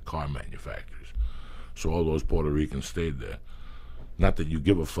on the car manufacturers. So all those Puerto Ricans stayed there. Not that you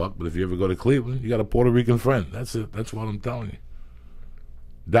give a fuck, but if you ever go to Cleveland, you got a Puerto Rican friend. That's it. That's what I'm telling you.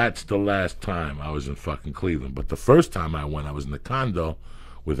 That's the last time I was in fucking Cleveland. But the first time I went, I was in the condo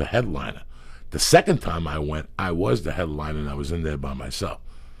with a headliner. The second time I went, I was the headliner, and I was in there by myself.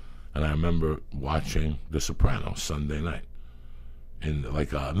 And I remember watching The Sopranos Sunday night. And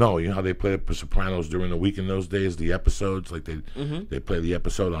like, no, you know how they play The Sopranos during the week in those days, the episodes? Like they play the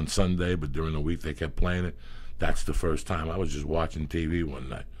episode on Sunday, but during the week they kept playing it. That's the first time. I was just watching TV one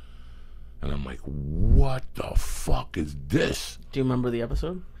night. And I'm like, what the fuck is this? Do you remember the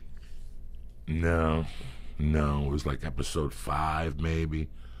episode? No. It was like episode 5, maybe.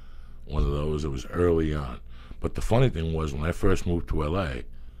 One of those. It was early on. But the funny thing was, when I first moved to L.A.,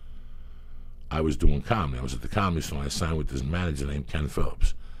 I was doing comedy. I was at the Comedy Store. I signed with this manager named Ken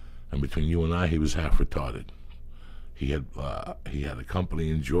Phillips. And between you and I, he was half retarded. He had a company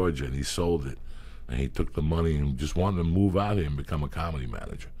in Georgia, and he sold it. And he took the money and just wanted to move out here and become a comedy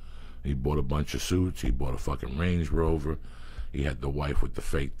manager. He bought a bunch of suits. He bought a fucking Range Rover. He had the wife with the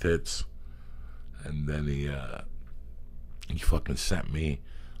fake tits. And then he fucking sent me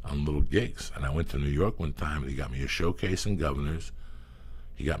on little gigs. And I went to New York one time, and he got me a showcase in Governors.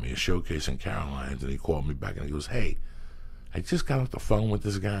 He got me a showcase in Carolines, and he called me back, and he goes, "Hey, I just got off the phone with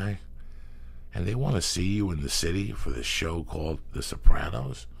this guy, and they want to see you in the city for this show called The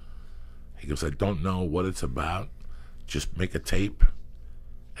Sopranos." He goes, "I don't know what it's about. Just make a tape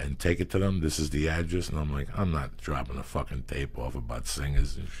and take it to them. This is the address." And I'm like, I'm not dropping a fucking tape off about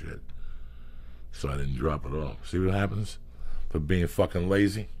singers and shit. So I didn't drop it off. See what happens for being fucking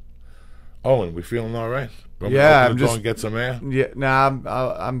lazy? Owen, we feeling all right? Yeah, I'm just just and get some air. Yeah, nah,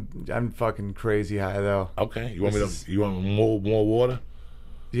 I'm fucking crazy high though. Okay, you want more water?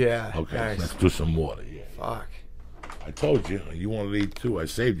 Yeah. Okay, Thanks. let's do some water. Yeah. Fuck. I told you wanted to eat too. I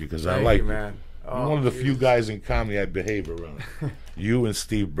saved you because I Thank like you, you. man. You're one of the few guys in comedy I behave around. You and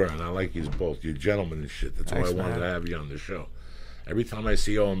Steve Byrne, I like you both. You're gentlemen and shit. That's Thanks, why I wanted man. to have you on the show. Every time I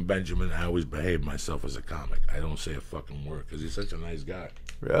see Owen Benjamin, I always behave myself as a comic. I don't say a fucking word because he's such a nice guy.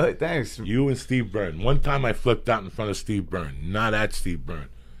 Really? Thanks. You and Steve Byrne. One time I flipped out in front of Steve Byrne, not at Steve Byrne.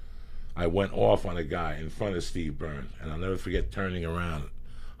 I went off on a guy in front of Steve Byrne, and I'll never forget turning around,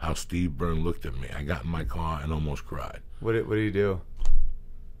 how Steve Byrne looked at me. I got in my car and almost cried. What did you do?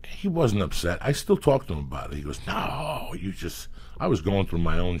 He wasn't upset. I still talked to him about it. He goes, no, I was going through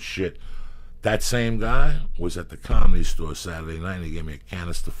my own shit. That same guy was at the Comedy Store Saturday night, and he gave me a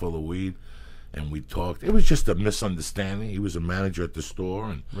canister full of weed, and we talked. It was just a misunderstanding. He was a manager at the store,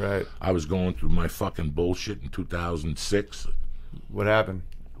 and Right. I was going through my fucking bullshit in 2006. What happened?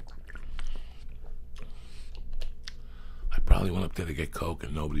 I probably went up there to get coke,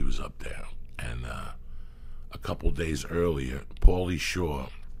 and nobody was up there. And a couple days earlier, Paulie Shaw,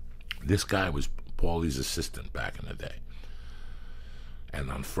 this guy was Paulie's assistant back in the day. And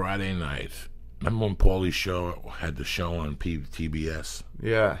on Friday night, remember when Paulie Shaw had the show on TBS?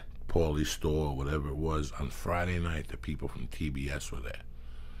 Yeah. Paulie's Store, whatever it was. On Friday night, the people from TBS were there.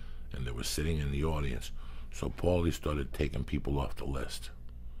 And they were sitting in the audience. So Paulie started taking people off the list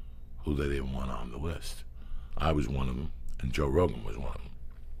who they didn't want on the list. I was one of them, and Joe Rogan was one of them.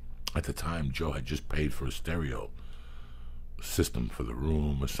 At the time, Joe had just paid for a stereo system for the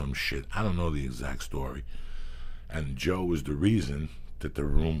room or some shit. I don't know the exact story. And Joe was the reason that the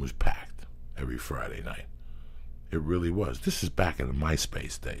room was packed every Friday night. It really was. This is back in the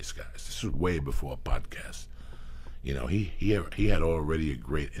MySpace days, guys. This was way before podcasts. You know, he had already a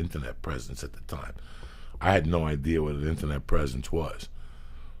great internet presence at the time. I had no idea what an internet presence was.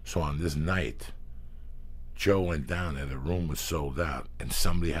 So on this night, Joe went down there, the room was sold out, and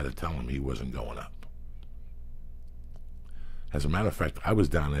somebody had to tell him he wasn't going up. As a matter of fact, I was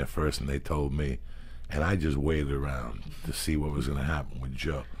down there first, and they told me, and I just waited around to see what was going to happen with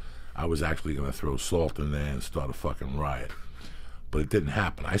Joe. I was actually going to throw salt in there and start a fucking riot. But it didn't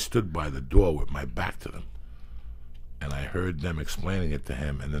happen. I stood by the door with my back to them, and I heard them explaining it to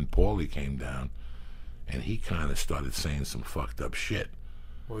him, and then Paulie came down, and he kind of started saying some fucked up shit.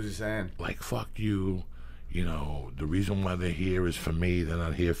 What was he saying? Like, fuck you. You know, the reason why they're here is for me. They're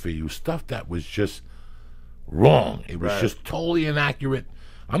not here for you. Stuff that was just wrong. It was just totally inaccurate.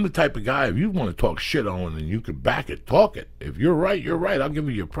 I'm the type of guy, if you want to talk shit, Owen, and you can back it, talk it. If you're right, you're right. I'll give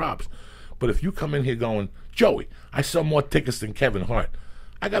you your props. But if you come in here going, Joey, I sell more tickets than Kevin Hart,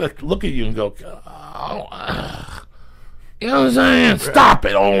 I got to look at you and go, oh, you know what I'm saying? Stop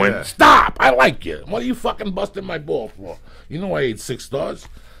it, Owen. Yeah. Stop. I like you. What are you fucking busting my ball for? You know I ate 6 stars.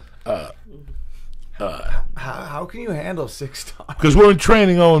 How can you handle 6 stars? Because we're in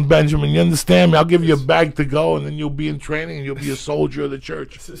training, Owen Benjamin. You understand me? I'll give you a bag to go, and then you'll be in training, and you'll be a soldier of the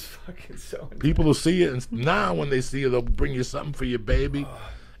church. This is fucking so intense. People will see you, and now when they see you, they'll bring you something for your baby,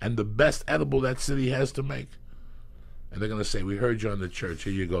 and the best edible that city has to make. And they're going to say, we heard you on the church.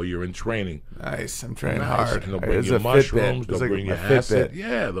 Here you go. You're in training. Nice. I'm training hard. And they'll bring you mushrooms. They'll bring you acid.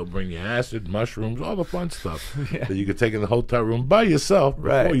 Yeah, they'll bring you acid, mushrooms, all the fun stuff that you can take in the hotel room by yourself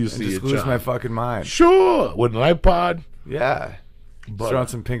before you see your just lose my fucking mind. Sure. With an iPod. Yeah. But, throw on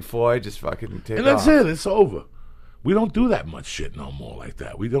some Pink Floyd, just fucking take and that's it. It's over. We don't do that much shit no more like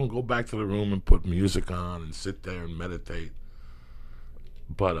that. We don't go back to the room and put music on and sit there and meditate.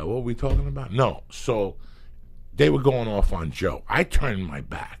 But what were we talking about? No. So they were going off on Joe. I turned my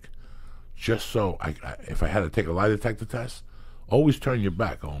back just so if I had to take a lie detector test, always turn your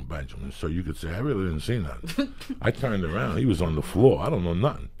back, Owen Benjamin, so you could say, I really didn't see nothing. I turned around. He was on the floor. I don't know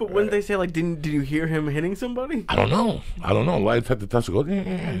nothing. But when they say, like, did you hear him hitting somebody? I don't know. Lie detector test will go,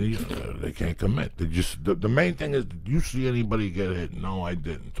 they can't commit. They just the main thing is, did you see anybody get hit? No, I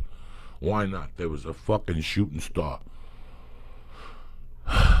didn't. Why not? There was a fucking shooting star.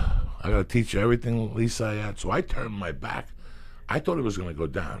 I got to teach you everything, Syatt. So I turned my back. I thought it was going to go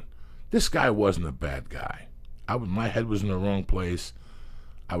down. This guy wasn't a bad guy. My head was in the wrong place.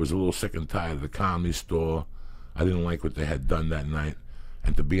 I was a little sick and tired of the Comedy Store. I didn't like what they had done that night.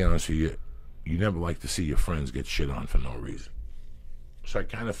 And to be honest with you, you never like to see your friends get shit on for no reason. So I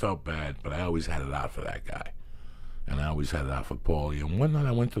kind of felt bad, but I always had it out for that guy. And I always had it out for Paulie. And one night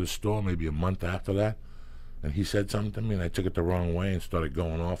I went to the store, maybe a month after that, and he said something to me, and I took it the wrong way and started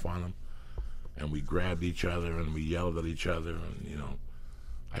going off on him. And we grabbed each other, and we yelled at each other, and, you know,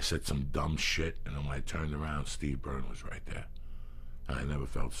 I said some dumb shit, and then when I turned around, Steve Byrne was right there. And I never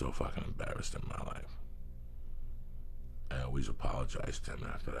felt so fucking embarrassed in my life. I always apologized to him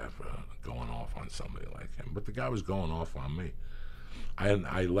after that for going off on somebody like him. But the guy was going off on me.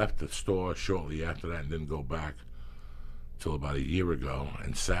 I left the store shortly after that and didn't go back till about a year ago.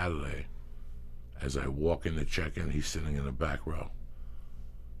 And Saturday, as I walk in to check in, he's sitting in the back row.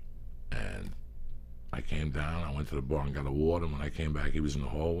 And I came down, I went to the bar and got a water. When I came back, he was in the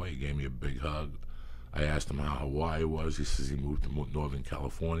hallway. He gave me a big hug. I asked him how Hawaii was. He says he moved to Northern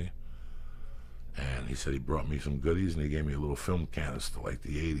California. And he said he brought me some goodies, and he gave me a little film canister like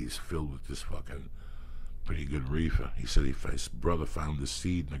the 80s filled with this fucking pretty good reefer. He said his brother found this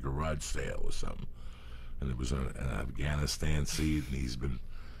seed in a garage sale or something. And it was an Afghanistan seed, and he's been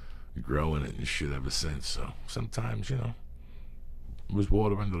growing it and shit ever since. So sometimes, you know, it was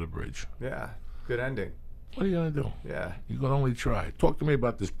water under the bridge. Yeah, good ending. What are you going to do? Yeah. You can only try. Talk to me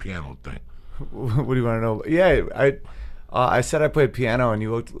about this piano thing. What do you want to know? Yeah, I said I played piano, and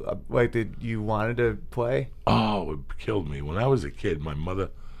you looked like you wanted to play. Oh, it killed me. When I was a kid, my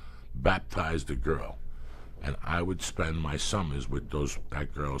mother baptized a girl, and I would spend my summers with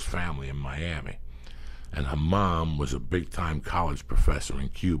that girl's family in Miami. And her mom was a big-time college professor in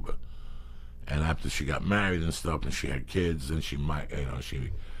Cuba. And after she got married and stuff, and she had kids, and she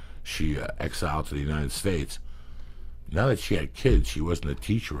exiled to the United States. Now that she had kids, she wasn't a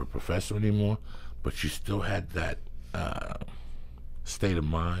teacher or a professor anymore, but she still had that state of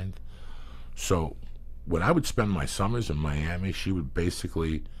mind. So when I would spend my summers in Miami, she would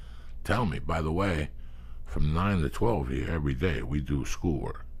basically tell me, by the way, from 9 to 12 here every day, we do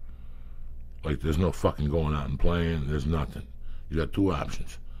schoolwork. Like, there's no fucking going out and playing. There's nothing. You got two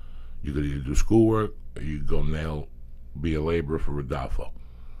options. You could either do schoolwork, or you could go be a laborer for Rodolfo.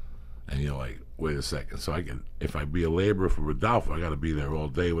 And you're like, wait a second. So if I be a laborer for Rodolfo, I got to be there all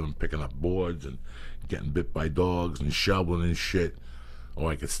day with him, picking up boards and getting bit by dogs and shoveling and shit.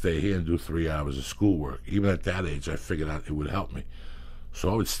 Or I could stay here and do 3 hours of schoolwork. Even at that age, I figured out it would help me. So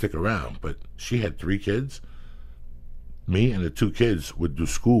I would stick around. But she had 3 kids. Me and the 2 kids would do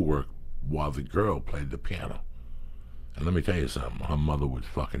schoolwork while the girl played the piano. And let me tell you something. Her mother would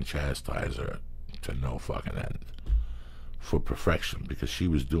fucking chastise her to no fucking end for perfection, because she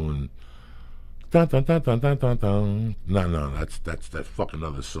was doing dun dun dun dun dun dun dun. No, that's that fucking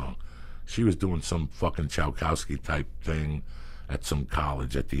other song. She was doing some fucking Tchaikovsky type thing at some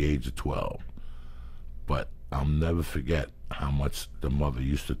college at the age of 12. But I'll never forget how much the mother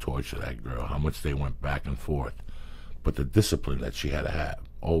used to torture that girl, how much they went back and forth. But the discipline that she had to have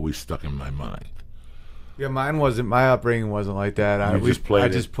always stuck in my mind. Yeah, my upbringing wasn't like that. I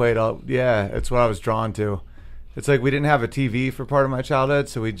just played all. Yeah, it's what I was drawn to. It's like we didn't have a TV for part of my childhood,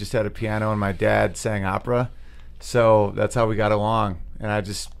 so we just had a piano, and my dad sang opera. So that's how we got along, and I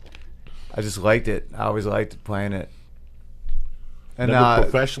just liked it. I always liked playing it. And never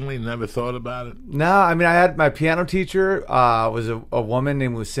professionally, never thought about it? No, I mean, I had my piano teacher was a woman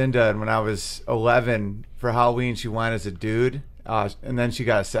named Lucinda, and when I was 11, for Halloween, she went as a dude, and then she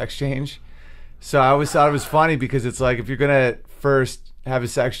got a sex change. So I always thought it was funny, because it's like, if you're going to first have a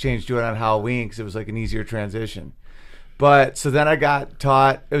sex change, do it on Halloween, because it was like an easier transition. But so then I got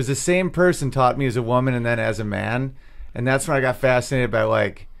taught, it was the same person taught me as a woman and then as a man. And that's when I got fascinated by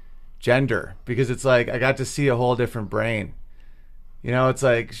like gender, because it's like I got to see a whole different brain. You know, it's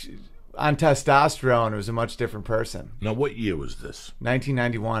like on testosterone, it was a much different person. Now, what year was this?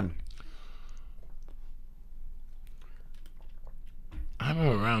 1991. I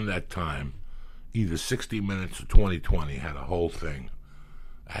remember around that time, either 60 Minutes or 2020 had a whole thing.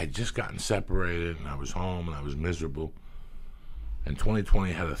 I had just gotten separated, and I was home, and I was miserable. And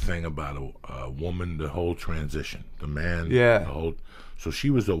 2020 had a thing about a woman, the whole transition. The man, yeah. The whole. So she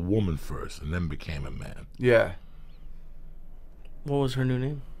was a woman first, and then became a man. Yeah. What was her new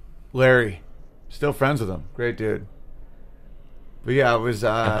name? Larry. Still friends with him. Great dude. But yeah, it was...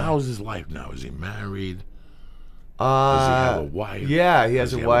 And how's his life now? Is he married? Does he have a wife? Yeah, he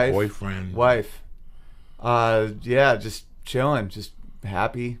has a wife. A boyfriend? Wife. Yeah, just chilling, just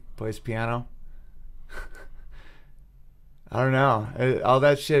happy, plays piano. I don't know. All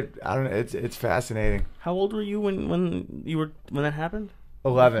that shit, I don't know. It's fascinating. How old were you when that happened?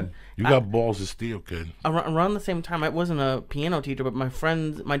 11. You got balls of steel, kid. Around the same time, I wasn't a piano teacher, but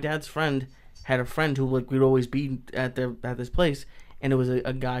my dad's friend had a friend who, like, we'd always be at this place, and it was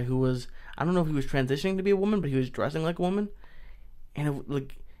a guy who was, I don't know if he was transitioning to be a woman, but he was dressing like a woman, and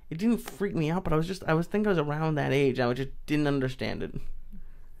it didn't freak me out, but I think I was around that age. I just didn't understand it.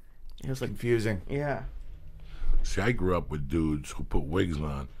 It was like confusing. Yeah. See, I grew up with dudes who put wigs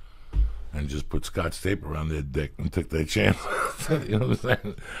on and just put Scotch tape around their dick and took their chance. You know what I'm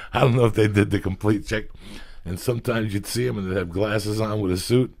saying? I don't know if they did the complete check. And sometimes you'd see them and they'd have glasses on with a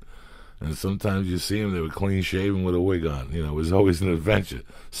suit. And sometimes you see them, they were clean shaven with a wig on. You know, it was always an adventure.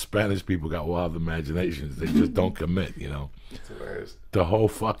 Spanish people got wild imaginations. They just don't commit, you know. It's hilarious. The whole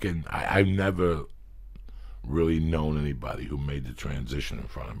fucking... I've never really known anybody who made the transition in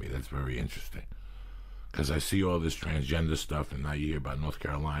front of me. That's very interesting. Because I see all this transgender stuff, and now you hear about North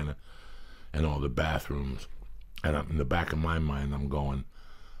Carolina and all the bathrooms. And in the back of my mind, I'm going,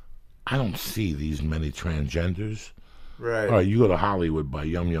 I don't see these many transgenders. Right. All right, you go to Hollywood, buy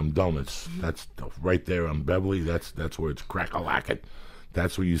Yum Yum Donuts. That's right there on Beverly. That's where it's crack-a-lack-it.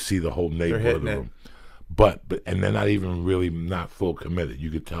 That's where you see the whole neighborhood of them. But and they're not even really not full committed.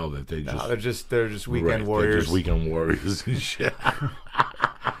 You could tell that they just they're just weekend warriors. They're just weekend warriors and shit.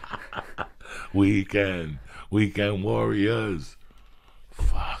 weekend warriors.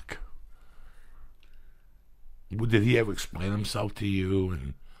 Fuck. Did he ever explain himself to you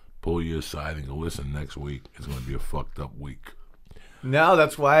and pull you aside and go, listen, next week is going to be a fucked up week? No,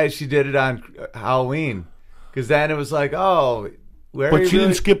 that's why she did it on Halloween. Because then it was like, oh, where? But she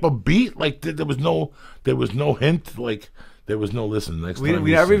didn't skip a beat. Like there was no hint. Like there was no listen. Next time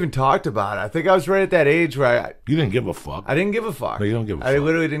we never even talked about it. I think I was right at that age where you didn't give a fuck. I didn't give a fuck. No, you don't give a fuck. I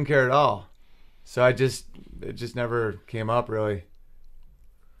literally didn't care at all. So it just never came up really.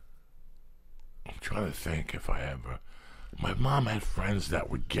 I'm trying to think if I ever. My mom had friends that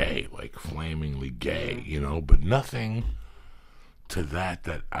were gay, like flamingly gay, but nothing to that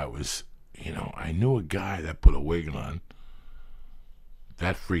I was, I knew a guy that put a wig on.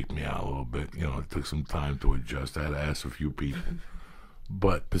 That freaked me out a little bit. It took some time to adjust. I had to ask a few people.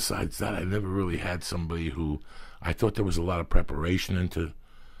 But besides that, I never really had somebody who, I thought there was a lot of preparation into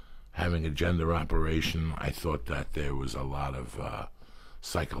having a gender operation. I thought that there was a lot of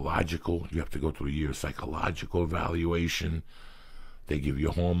psychological. You have to go through a year of psychological evaluation. They give you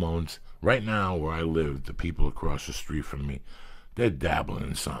hormones. Right now, where I live, the people across the street from me, they're dabbling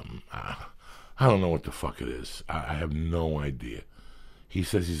in something. I don't know what the fuck it is. I have no idea. He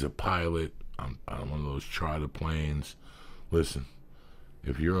says he's a pilot on one of those charter planes. Listen,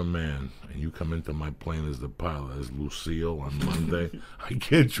 if you're a man and you come into my plane as the pilot, as Lucille on Monday, I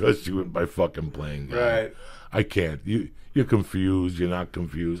can't trust you with my fucking plane, guy. Right. I can't. You're confused. You're not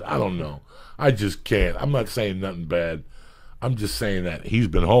confused. I don't know. I just can't. I'm not saying nothing bad. I'm just saying that he's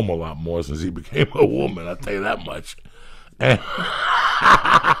been home a lot more since he became a woman. I'll tell you that much.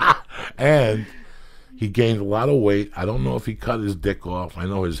 And he gained a lot of weight. I don't know if he cut his dick off. I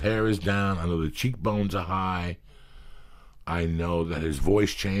know his hair is down. I know the cheekbones are high. I know that his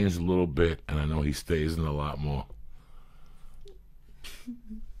voice changed a little bit, and I know he stays in a lot more.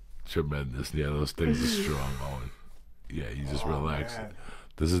 Tremendous. Yeah, those things are strong, Owen. Yeah, you just relax. Man.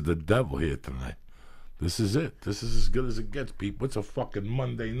 This is the devil here tonight. This is it. This is as good as it gets, people. It's a fucking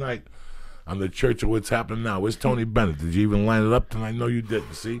Monday night on the Church of What's Happening Now. Where's Tony Bennett? Did you even line it up tonight? No, you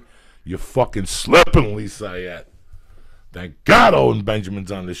didn't. See? You're fucking slipping, Syatt. Thank God Owen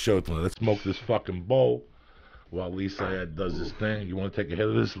Benjamin's on the show tonight. Let's smoke this fucking bowl while Syatt does his thing. You want to take a hit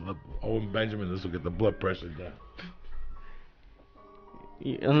of this, Owen Benjamin? This will get the blood pressure down.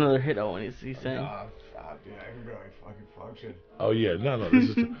 Another hit, Owen, he's saying. Oh, stop, dude. I can barely fucking function. Oh, yeah. No. This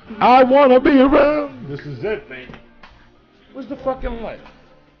is... I want to be around. This is it, baby. Where's the fucking light?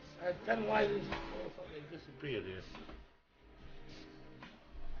 I had 10 lighters. They disappeared here.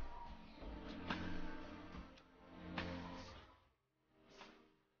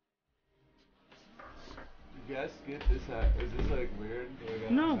 You guys get this? Is this like weird?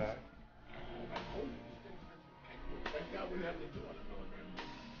 No. Thank God we have the door.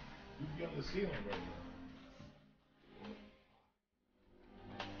 You can get on the ceiling right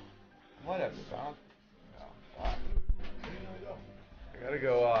now. Whatever, Tom. No, fuck. Where you gonna go? I gotta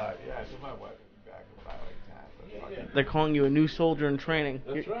go, yeah, so my wife will be back in about like 10. Yeah. They're calling you a new soldier in training.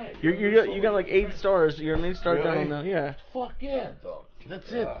 That's right. You got like 8 stars. You're an 8-star Really? down now. Yeah. Fuck yeah, dog. That's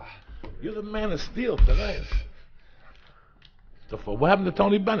it. You're the man of steel tonight. What happened to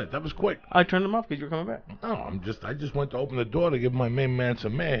Tony Bennett? That was quick. I turned him off because you were coming back. No, I just went to open the door to give my main man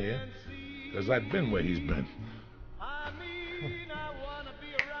some air here, because I've been where he's been.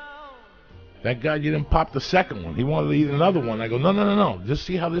 Thank God you didn't pop the second one. He wanted to eat another one. I go, no. Just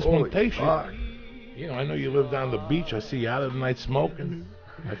see how this one tastes you. I know you live down the beach. I see you out of the night smoking.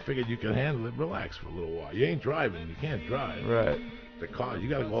 I figured you could handle it. Relax for a little while. You ain't driving. You can't drive. Right. The car, you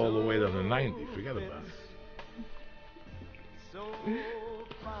got to go all the way down to 90. Forget about it.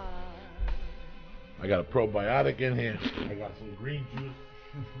 I got a probiotic in here. I got some green juice.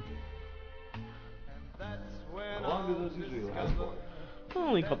 How long do those usually last for?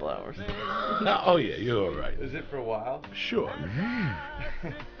 Only a couple hours. Oh yeah, you're all right. Is it for a while? Sure.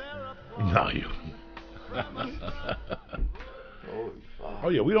 No, you. Holy fuck. Oh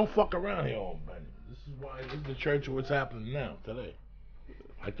yeah, we don't fuck around here, old man. This is the Church of What's Happening Now today.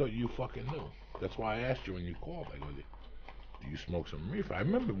 I thought you fucking knew. That's why I asked you when you called. I go, do you smoke some reefer? I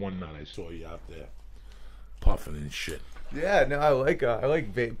remember one night I saw you out there puffing and shit. Yeah, no, I like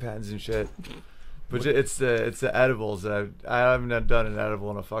vape pens and shit. But it's the edibles. I haven't done an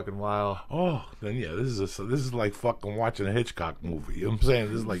edible in a fucking while. Oh, then yeah, this is like fucking watching a Hitchcock movie. You know what I'm saying?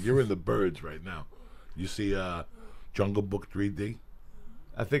 This is like you're in the birds right now. You see Jungle Book 3D?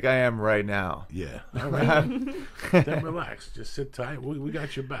 I think I am right now. Yeah. All right. Then relax. Just sit tight. We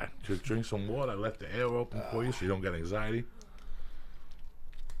got your back. Just drink some water. Let the air open for you so you don't get anxiety.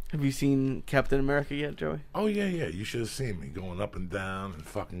 Have you seen Captain America yet, Joey? Oh, yeah. You should have seen me going up and down and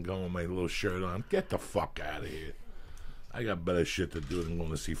fucking going with my little shirt on. Get the fuck out of here. I got better shit to do than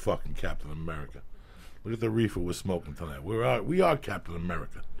going to see fucking Captain America. Look at the reefer we're smoking tonight. We are Captain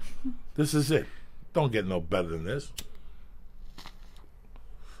America. This is it. Don't get no better than this.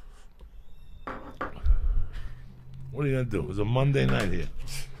 What are you going to do? It's a Monday night here.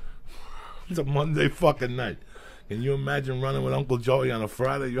 It's a Monday fucking night. Can you imagine running with Uncle Joey on a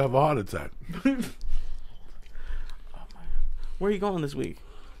Friday? You have a heart attack. Where are you going this week?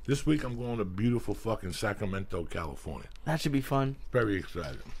 This week I'm going to beautiful fucking Sacramento, California. That should be fun. Very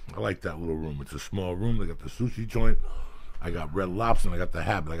excited. I like that little room. It's a small room. They got the sushi joint. I got Red Lobster and I got the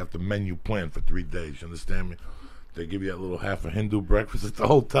habit. I got the menu planned for 3 days. You understand me? They give you that little half a Hindu breakfast at the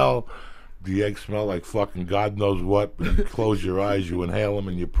hotel. The eggs smell like fucking God knows what. You close your eyes, you inhale them,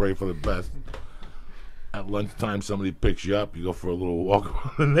 and you pray for the best. At lunchtime, somebody picks you up. You go for a little walk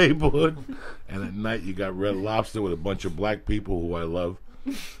around the neighborhood. And at night, you got Red Lobster with a bunch of black people who I love.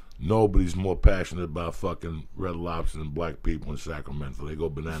 Nobody's more passionate about fucking Red Lobster than black people in Sacramento. They go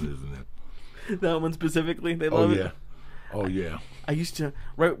bananas in there. That one specifically, they love it. Oh, yeah. I used to,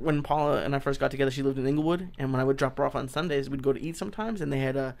 right when Paula and I first got together, she lived in Inglewood, and when I would drop her off on Sundays, we'd go to eat sometimes, and they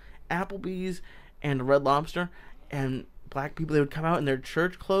had a Applebee's and a Red Lobster, and black people, they would come out in their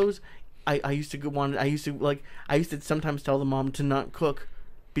church clothes. I used to sometimes tell the mom to not cook,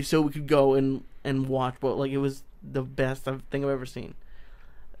 so we could go and watch, but like it was the best thing I've ever seen.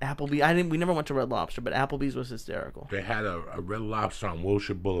 Applebee's, we never went to Red Lobster, but Applebee's was hysterical. They had a Red Lobster on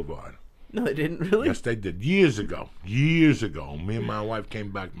Wilshire Boulevard. No, they didn't really? Yes, they did. Years ago. Me and my wife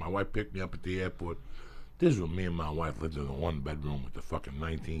came back. My wife picked me up at the airport. This is when me and my wife lived in a 1-bedroom with the fucking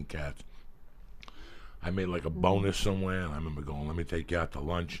 19 cats. I made like a bonus somewhere, and I remember going, let me take you out to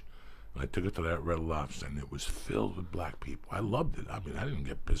lunch. And I took it to that Red Lobster, and it was filled with black people. I loved it. I mean, I didn't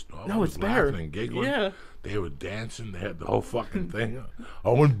get pissed off. No, it's better. Laughing and giggling. Yeah. They were dancing. They had the whole fucking thing.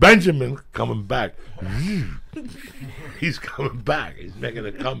 Owen Benjamin coming back. He's coming back. He's making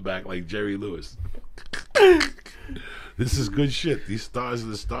a comeback like Jerry Lewis. This is good shit. These stars are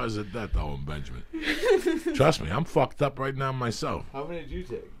the stars of death, Owen Benjamin. Trust me, I'm fucked up right now myself. How many did you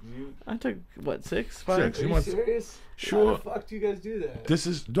take? I took, 6, 5? 6. Are you serious? Sure. How the fuck do you guys do that? This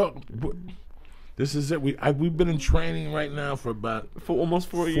is it. We've been in training right now for almost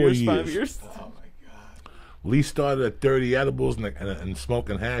 4 years, 5 years. Oh my god. Lee started at 30 edibles and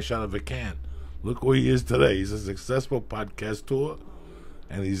smoking hash out of a can. Look where he is today. He's a successful podcaster,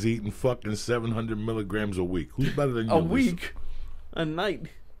 and he's eating fucking 700 milligrams a week. Who's better than you? A week? A night?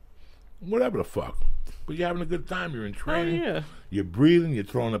 Whatever the fuck. But you're having a good time. You're in training. Oh, yeah. You're breathing. You're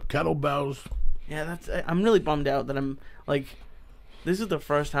throwing up kettlebells. Yeah, I'm really bummed out that I'm, like, this is the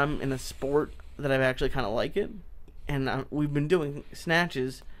first time in a sport that I've actually kind of like it. And we've been doing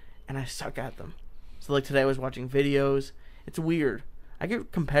snatches, and I suck at them. So, like, today I was watching videos. It's weird. I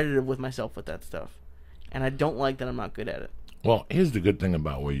get competitive with myself with that stuff. And I don't like that I'm not good at it. Well, here's the good thing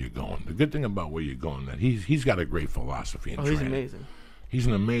about where you're going. The good thing about where you're going, that he's got a great philosophy in training. He's amazing. He's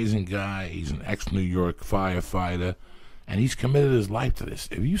an amazing guy. He's an ex-New York firefighter, and he's committed his life to this.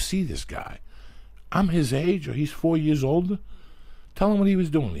 If you see this guy, I'm his age, or he's 4 years older, tell him what he was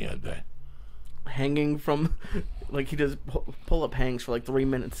doing the other day. Hanging from, like, he does pull-up hangs for, like, 3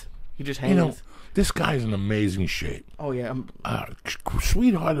 minutes. He just hangs. You know, this guy's in amazing shape. Oh, yeah.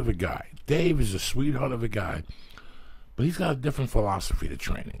 Sweetheart of a guy. Dave is a sweetheart of a guy. But he's got a different philosophy to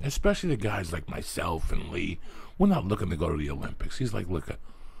training, especially the guys like myself and Lee. We're not looking to go to the Olympics. He's like, look,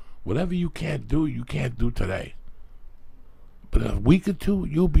 whatever you can't do today. But a week or two,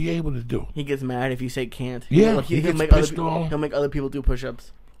 you'll be able to do. He gets mad if you say can't. Yeah, he'll make other people do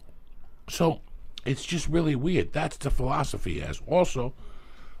push-ups. So it's just really weird. That's the philosophy he has. Also,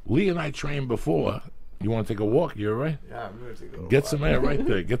 Lee and I trained before. You want to take a walk? You all right? Yeah, I'm going to take a walk. Get some air right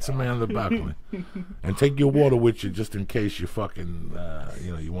there. Get some air on the balcony. And take your water with you just in case you fucking,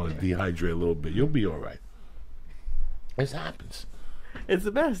 you want to dehydrate a little bit. You'll be all right. This happens. It's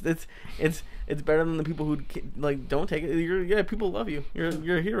the best. It's better than the people who like don't take it. People love you.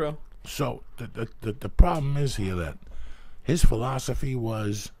 You're a hero. So the problem is here that his philosophy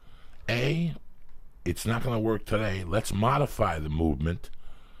was, it's not going to work today. Let's modify the movement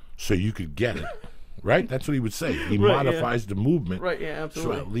so you could get it. right? That's what he would say. He Right, modifies the movement. Right, yeah,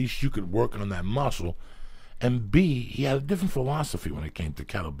 absolutely. So at least you could work on that muscle. And B, he had a different philosophy when it came to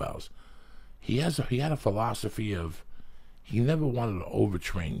kettlebells. He had a philosophy of he never wanted to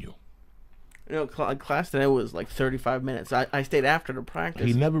overtrain you. You know, class today was like 35 minutes. I stayed after the practice.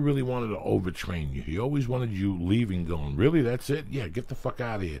 He never really wanted to overtrain you. He always wanted you leaving going, really, that's it? Yeah, get the fuck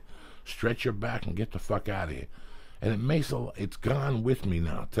out of here. Stretch your back and get the fuck out of here. And it's gone with me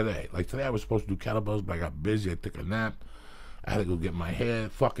now today. Like today I was supposed to do kettlebells, but I got busy. I took a nap. I had to go get my hair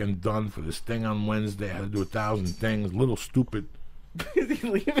fucking done for this thing on Wednesday. I had to do 1,000 things. Little stupid. Is he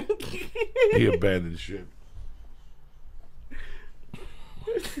leaving? He abandoned shit.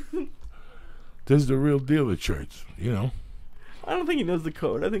 This is the real deal at church, you know. I don't think he knows the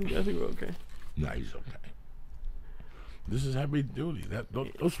code. I think we're okay. Nah, he's okay. This is heavy duty.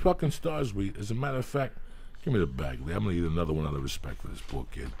 Those fucking stars as a matter of fact, give me the bag. I'm gonna eat another one out of respect for this poor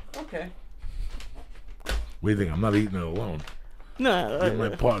kid. Okay. What do you think? I'm not eating it alone. No, You're my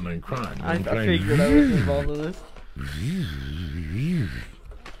partner in crime. I figured I was involved in this.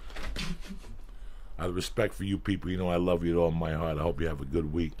 Out of respect for you people, you know I love you with all my heart. I hope you have a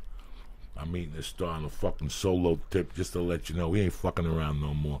good week. I'm eating this star on a fucking solo tip just to let you know we ain't fucking around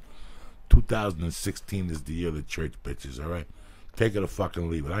no more. 2016 is the year of the church, bitches, all right? Take it or fucking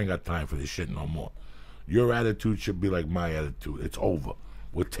leave it. I ain't got time for this shit no more. Your attitude should be like my attitude. It's over.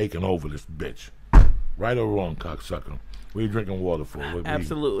 We're taking over this bitch. Right or wrong, cocksucker? What are you drinking water for?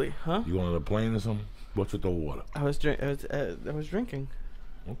 Absolutely, huh? You on a plane or something? What's with the water? I was drinking.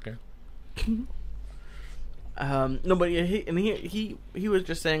 Okay. No, but he was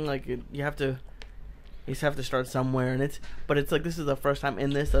just saying like you have to start somewhere, and it's like this is the first time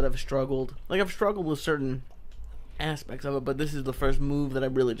in this that I've struggled. Like I've struggled with certain aspects of it, but this is the first move that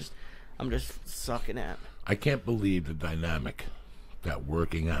I'm just sucking at. I can't believe the dynamic that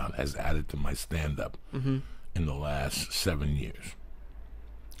working out has added to my stand-up in the last 7 years.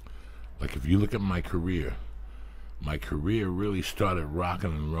 Like if you look at my career really started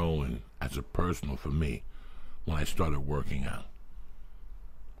rocking and rolling as a personal for me when I started working out.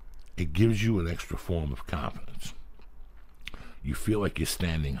 It gives you an extra form of confidence. You feel like you're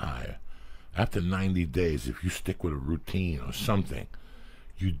standing higher. After 90 days, if you stick with a routine or something,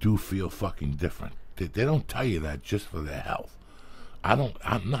 you do feel fucking different. They don't tell you that just for their health. I'm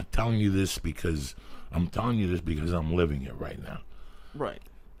not telling you this because I'm telling you this because I'm living it right now. Right.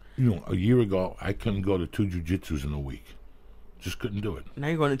 You know, a year ago, I couldn't go to 2 jiu-jitsus in a week. Just couldn't do it. Now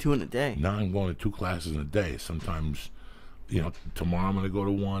you're going to 2 in a day. Now I'm going to 2 classes in a day. Sometimes, you know, tomorrow I'm going to go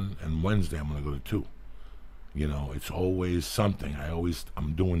to 1, and Wednesday I'm going to go to 2. You know, it's always something.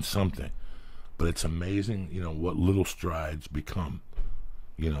 I'm doing something. But it's amazing, you know, what little strides become.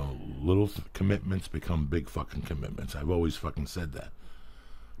 You know, little commitments become big fucking commitments. I've always fucking said that.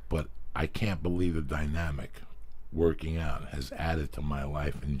 But I can't believe the dynamic working out has added to my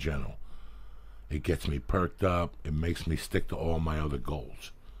life in general. It gets me perked up. It makes me stick to all my other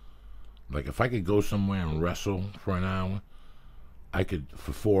goals. Like if I could go somewhere and wrestle for an hour,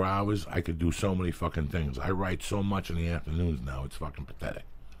 for 4 hours, I could do so many fucking things. I write so much in the afternoons now, it's fucking pathetic.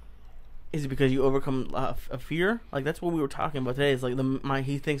 Is it because you overcome a fear? Like that's what we were talking about today. Is like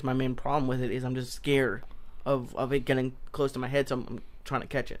he thinks my main problem with it is I'm just scared of it getting close to my head, so I'm trying to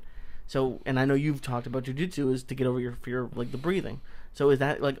catch it. So, and I know you've talked about jiu-jitsu is to get over your fear of like the breathing. So is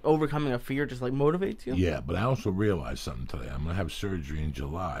that like overcoming a fear just like motivates you? Yeah, but I also realized something today. I'm gonna have surgery in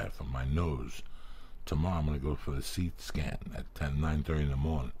July for my nose. Tomorrow I'm gonna go for the CT scan at 9:30 in the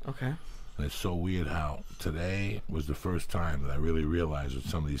morning. Okay. And it's so weird how today was the first time that I really realized what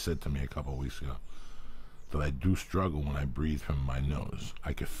somebody said to me a couple of weeks ago, that I do struggle when I breathe from my nose.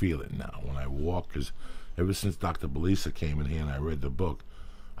 I can feel it now when I walk, because ever since Dr. Belisa came in here and I read the book,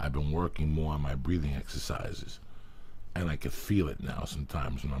 I've been working more on my breathing exercises. And I can feel it now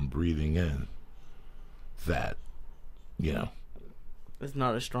sometimes when I'm breathing in that, you know. It's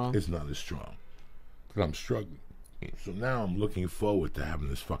not as strong. It's not as strong. Because I'm struggling. So now I'm looking forward to having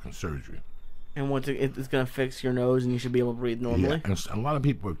this fucking surgery. And once it's going to fix your nose and you should be able to breathe normally? Yeah, and a lot of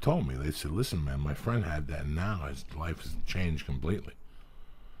people have told me, they said, listen, man, my friend had that and now his life has changed completely.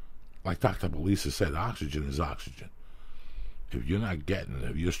 Like Dr. Belisa said, oxygen is oxygen. If you're not getting it,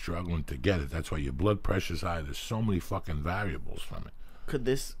 if you're struggling to get it, that's why your blood pressure's high. There's so many fucking variables from it. Could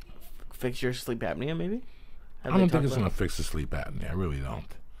this fix your sleep apnea, maybe? I don't think it's going to fix the sleep apnea. I really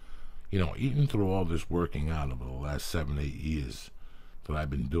don't. You know, even through all this working out over the last 7, 8 years that I've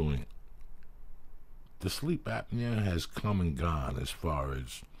been doing, the sleep apnea has come and gone as far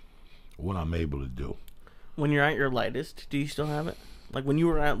as what I'm able to do. When you're at your lightest, do you still have it? Like when you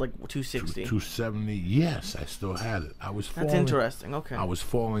were at like 260? 270, yes, I still had it. That's interesting, okay. I was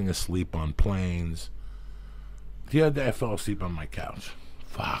falling asleep on planes. The other day I fell asleep on my couch.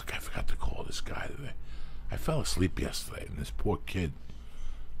 Fuck, I forgot to call this guy today. I fell asleep yesterday, and this poor kid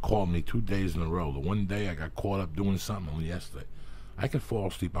called me 2 days in a row. The one day I got caught up doing something, and yesterday I could fall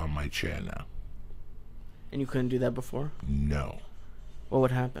asleep on my chair now. And you couldn't do that before? No. What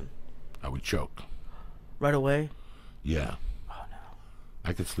would happen? I would choke. Right away? Yeah. Oh, no.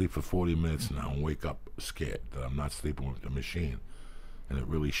 I could sleep for 40 minutes now and wake up scared that I'm not sleeping with the machine, and it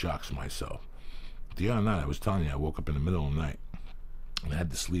really shocks myself. The other night, I was telling you, I woke up in the middle of the night, and I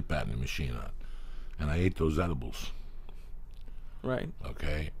had the sleep apnea machine on, and I ate those edibles. Right.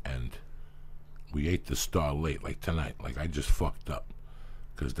 Okay, and we ate the star late, like tonight. Like, I just fucked up.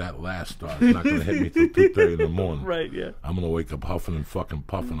 Because that last star is not going to hit me till 2:30 in the morning. Right, yeah. I'm going to wake up huffing and fucking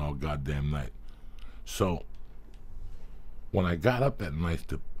puffing all goddamn night. So, when I got up that night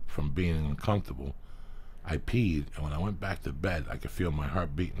from being uncomfortable, I peed, and when I went back to bed, I could feel my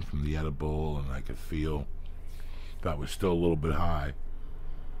heart beating from the edible, and I could feel that I was still a little bit high.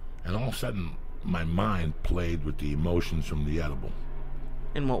 And all of a sudden, my mind played with the emotions from the edible.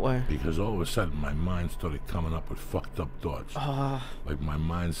 In what way? Because all of a sudden, my mind started coming up with fucked up thoughts. Like my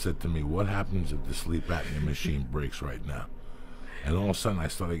mind said to me, what happens if the sleep apnea machine breaks right now? And all of a sudden, I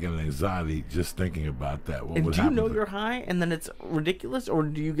started getting anxiety just thinking about that. What And would do you happen know if- you're high and then it's ridiculous, or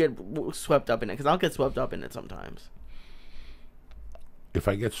do you get swept up in it? Because I'll get swept up in it sometimes.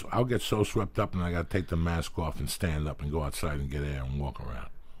 I'll get so swept up, and I got to take the mask off and stand up and go outside and get air and walk around.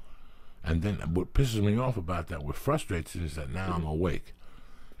 And then what pisses me off about that, what frustrates me, is that now I'm awake.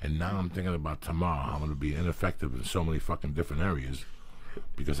 And now I'm thinking about tomorrow, how I'm going to be ineffective in so many fucking different areas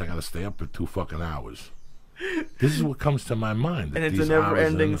because I got to stay up for 2 fucking hours. This is what comes to my mind. And it's a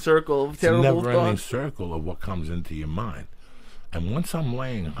never-ending circle of terrible thoughts. It's a never-ending thoughts. circle of what comes into your mind. And once I'm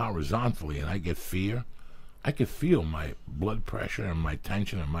laying horizontally and I get fear, I can feel my blood pressure and my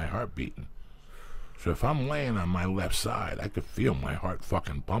tension and my heart beating. So if I'm laying on my left side, I could feel my heart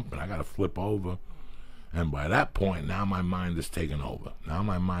fucking pumping. I got to flip over. And by that point, now my mind is taking over. Now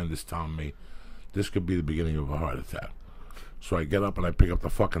my mind is telling me this could be the beginning of a heart attack. So I get up and I pick up the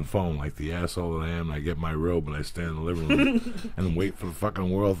fucking phone like the asshole that I am, and I get my robe and I stand in the living room and wait for the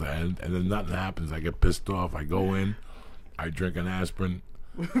fucking world to end. And then nothing happens. I get pissed off. I go in. I drink an aspirin.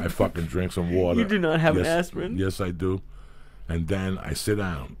 I fucking drink some water. You do not have an aspirin? Yes, I do. And then I sit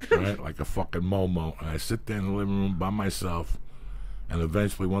down, right, like a fucking Momo. And I sit there in the living room by myself. And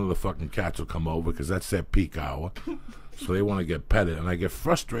eventually one of the fucking cats will come over because that's their peak hour. So they want to get petted. And I get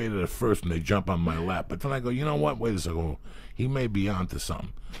frustrated at first and they jump on my lap. But then I go, you know what? Wait a second. He may be onto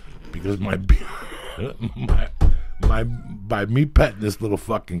something. Because by me petting this little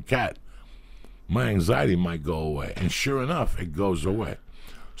fucking cat, my anxiety might go away. And sure enough, it goes away.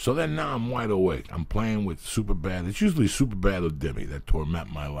 So then now I'm wide awake. I'm playing with Superbad. It's usually Superbad or Dimmy that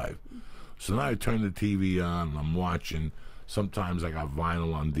torment my life. So now I turn the TV on and I'm watching. Sometimes I got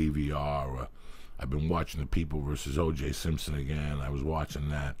vinyl on DVR, or I've been watching The People versus O.J. Simpson again. I was watching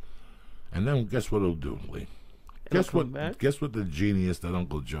that. And then guess what it'll do, Lee? Guess what the genius that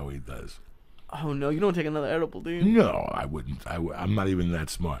Uncle Joey does? Oh, no. You don't take another edible, do you? No, I wouldn't. I'm not even that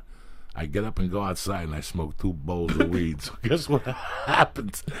smart. I get up and go outside and I smoke 2 bowls of weed. So guess what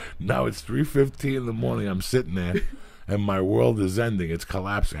happens? Now it's 3:15 in the morning. I'm sitting there and my world is ending. It's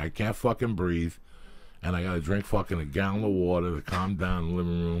collapsing. I can't fucking breathe. And I got to drink fucking a gallon of water to calm down in the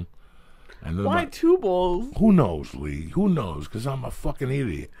living room. And then Why 2 bowls? Who knows, Lee? Who knows? Because I'm a fucking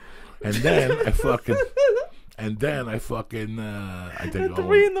idiot. And then I fucking... I think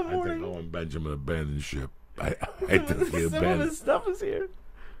 3 in the morning. I think Owen Benjamin abandoned ship. I think he Some of his stuff is here.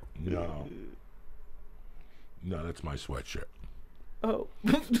 No, that's my sweatshirt. Oh.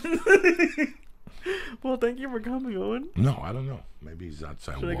 Well, thank you for coming, Owen. No, I don't know. Maybe he's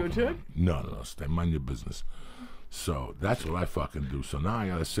outside. Should I go check? No. Stay, mind your business. So that's what I fucking do. So now I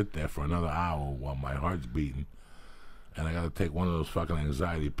gotta sit there for another hour while my heart's beating, and I gotta take one of those fucking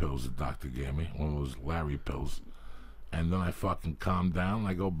anxiety pills the doctor gave me, one of those Larry pills, and then I fucking calm down. And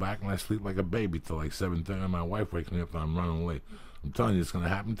I go back and I sleep like a baby till like 7:30. My wife wakes me up and I'm running late. I'm telling you, it's gonna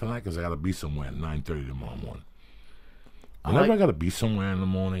happen tonight because I gotta be somewhere at 9:30 tomorrow morning. Whenever I gotta be somewhere in the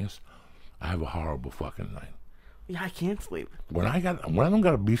mornings, I have a horrible fucking night. Yeah, I can't sleep. When I don't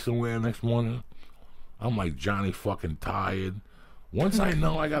gotta be somewhere next morning, I'm like Johnny fucking tired. Once I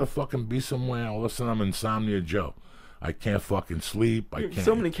know I gotta fucking be somewhere, all of a sudden I'm Insomnia Joe. I can't fucking sleep. I can't.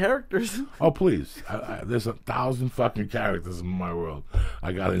 So many characters. Oh please, there's 1,000 fucking characters in my world.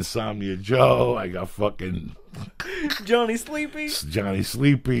 I got Insomnia Joe. I got fucking Johnny Sleepy. Johnny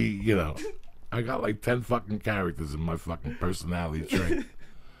Sleepy. You know, I got like 10 fucking characters in my fucking personality trait.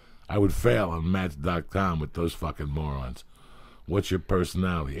 I would fail on Match.com with those fucking morons. What's your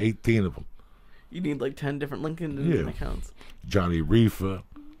personality? 18 of them. You need like 10 different LinkedIn accounts. Johnny Reefer,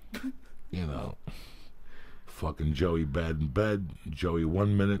 you know, fucking Joey Bad in Bed, Joey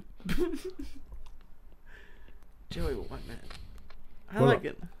 1 Minute. Joey 1 Minute. I like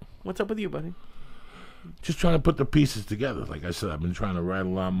it. What's up with you, buddy? Just trying to put the pieces together. Like I said, I've been trying to write a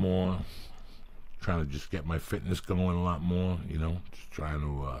lot more. Trying to just get my fitness going a lot more, you know. Just trying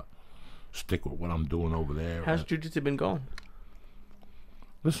to stick with what I'm doing over there. How's jiu-jitsu been going?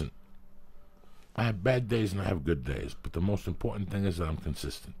 Listen, I have bad days and I have good days, but the most important thing is that I'm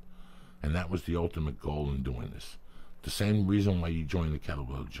consistent. And that was the ultimate goal in doing this. The same reason why you joined the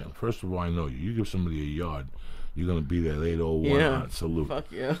kettlebell gym. First of all, I know you. You give somebody a yard, you're going to be there 801 on salute.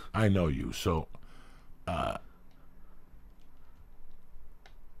 Fuck yeah. I know you. So,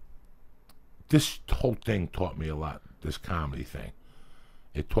 this whole thing taught me a lot, this comedy thing.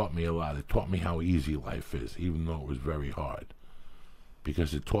 It taught me a lot. It taught me how easy life is, even though it was very hard.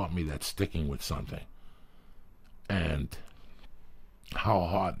 Because it taught me that sticking with something and how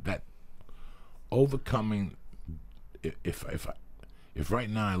hard that overcoming. If right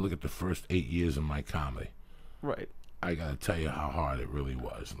now I look at the first 8 years of my comedy, right, I gotta tell you how hard it really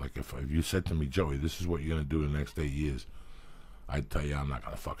was. Like if you said to me, Joey, this is what you're gonna do the next 8 years, I'd tell you I'm not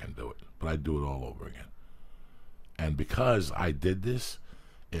gonna fucking do it. But I'd do it all over again. And because I did this,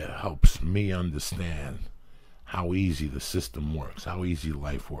 it helps me understand how easy the system works, how easy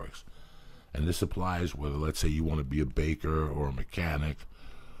life works. And this applies whether, let's say, you want to be a baker or a mechanic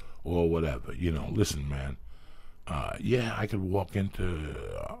or whatever. You know, listen, man, yeah, I could walk into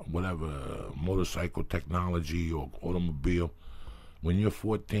whatever, motorcycle technology or automobile. When you're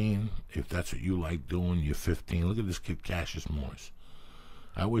 14, if that's what you like doing, you're 15. Look at this kid, Cassius Morris.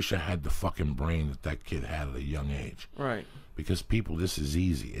 I wish I had the fucking brain that kid had at a young age. Right. Because people, this is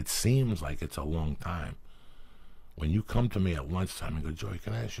easy. It seems like it's a long time. When you come to me at lunchtime and go, Joey,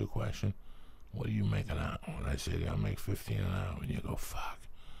 can I ask you a question? What are you making out? And I say, I make 15 an hour. And you go, fuck,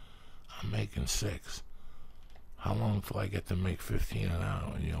 I'm making 6. How long till I get to make 15 an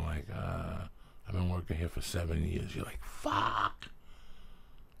hour? And you're like, I've been working here for 7 years. You're like, fuck.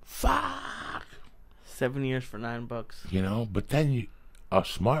 7 years for $9. You know, but then a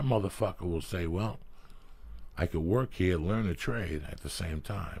smart motherfucker will say, well, I could work here, learn a trade at the same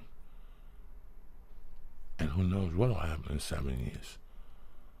time. And who knows what will happen in 7 years.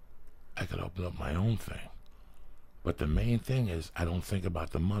 I could open up my own thing. But the main thing is I don't think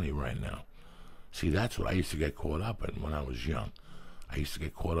about the money right now. See, that's what I used to get caught up in when I was young. I used to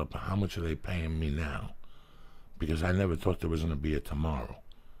get caught up in how much are they paying me now? Because I never thought there was going to be a tomorrow.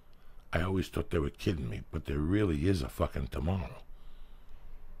 I always thought they were kidding me, but there really is a fucking tomorrow.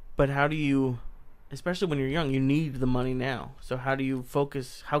 But how do you, especially when you're young, you need the money now. So how do you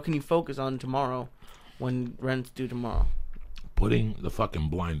focus, how can you focus on tomorrow when rent's due tomorrow? Putting the fucking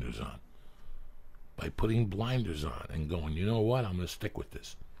blinders on. By putting blinders on and going, you know what, I'm going to stick with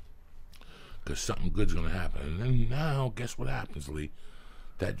this. Because something good's going to happen. And then now, guess what happens, Lee?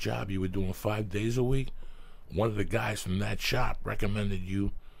 That job you were doing 5 days a week, one of the guys from that shop recommended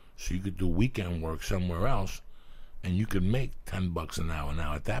you so you could do weekend work somewhere else, and you could make $10 an hour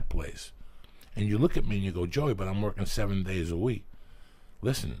now at that place. And you look at me and you go, Joey, but I'm working 7 days a week.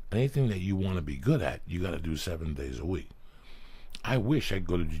 Listen, anything that you want to be good at, you got to do 7 days a week. I wish I'd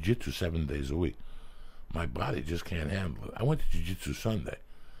go to jiu-jitsu 7 days a week. My body just can't handle it. I went to jiu-jitsu Sunday.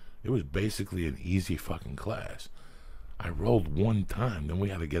 It was basically an easy fucking class. I rolled one time, then we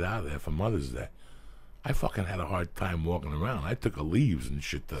had to get out of there for Mother's Day. I fucking had a hard time walking around. I took a leaves and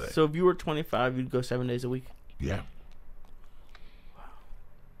shit today. So if you were 25, you'd go 7 days a week? Yeah. Wow.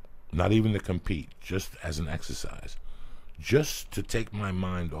 Not even to compete, just as an exercise. Just to take my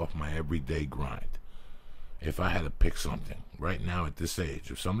mind off my everyday grind. If I had to pick something right now at this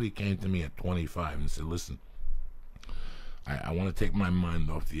age, if somebody came to me at 25 and said, listen, I want to take my mind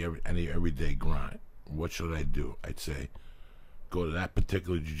off the everyday grind, what should I do? I'd say, go to that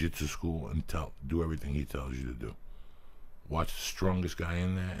particular jiu-jitsu school and do everything he tells you to do. Watch the strongest guy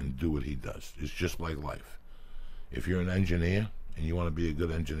in there and do what he does. It's just like life. If you're an engineer and you want to be a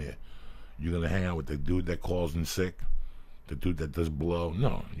good engineer, you're going to hang out with the dude that calls in sick, the dude that does blow.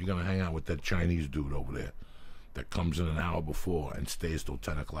 No, you're going to hang out with that Chinese dude over there that comes in an hour before and stays till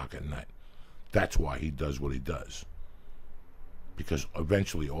 10 o'clock at night. That's why he does what he does. Because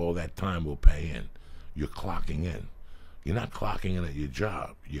eventually all that time will pay in. You're clocking in. You're not clocking in at your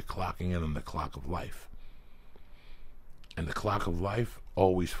job. You're clocking in on the clock of life. And the clock of life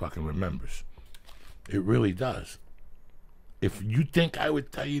always fucking remembers. It really does. If you think I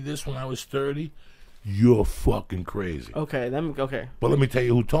would tell you this when I was 30, you're fucking crazy. Okay, okay. But let me tell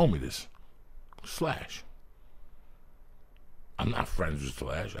you who told me this. Slash. I'm not friends with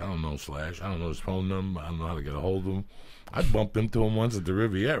Slash. I don't know Slash. I don't know his phone number. I don't know how to get a hold of him. I bumped into him once at the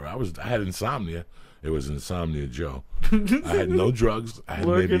Riviera. I had insomnia. It was Insomnia Joe. I had no drugs. I had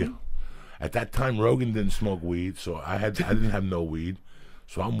maybe at that time Rogan didn't smoke weed, so I didn't have no weed.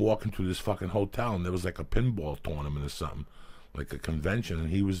 So I'm walking through this fucking hotel, and there was like a pinball tournament or something, like a convention, and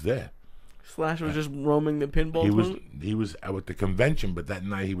he was there. Slash was just roaming the pinball tournament? He was out at the convention, but that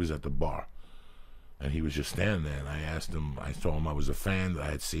night he was at the bar. And he was just standing there, and I asked him, I told him I was a fan, that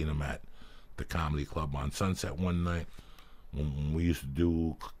I had seen him at the comedy club on Sunset one night. When we used to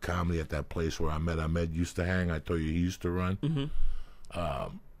do comedy at that place where Ahmed used to hang, I told you he used to run.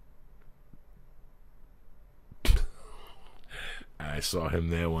 Mm-hmm. I saw him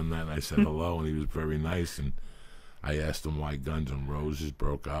there one night, and I said hello, and he was very nice, and I asked him why Guns N' Roses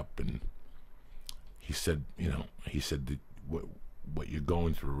broke up, and he said, what you're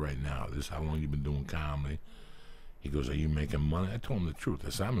going through right now, this is how long you've been doing comedy. He goes, are you making money? I told him the truth.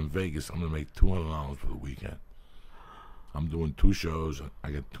 I said, I'm in Vegas. I'm going to make $200 for the weekend. I'm doing 2 shows.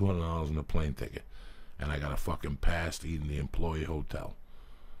 I get $200 in the plane ticket. And I got a fucking pass to eat in the employee hotel.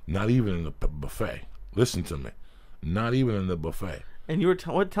 Not even in the buffet. Listen to me. Not even in the buffet. And you were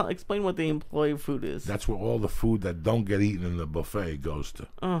explain what the employee food is. That's where all the food that don't get eaten in the buffet goes to.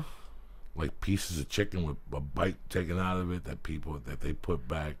 Oh. Like pieces of chicken with a bite taken out of it that they put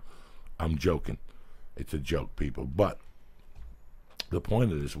back. I'm joking. It's a joke, people. But the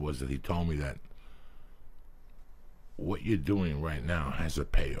point of this was that he told me that what you're doing right now has a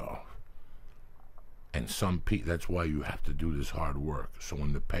payoff. And that's why you have to do this hard work. So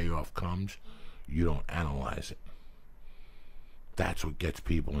when the payoff comes, you don't analyze it. That's what gets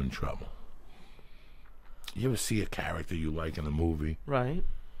people in trouble. You ever see a character you like in a movie? Right.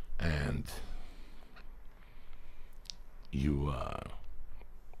 And you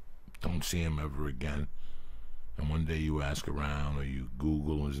don't see him ever again. And one day you ask around or you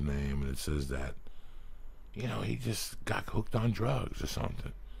Google his name and it says that, he just got hooked on drugs or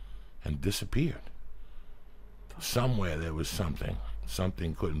something and disappeared. Somewhere there was something.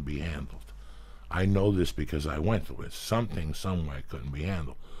 Something couldn't be handled. I know this because I went through it. Something somewhere couldn't be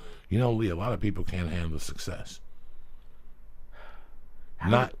handled. Lee, a lot of people can't handle success.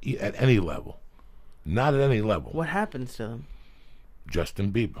 Not at any level. Not at any level. What happens to them?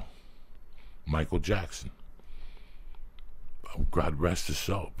 Justin Bieber. Michael Jackson. Oh, God rest his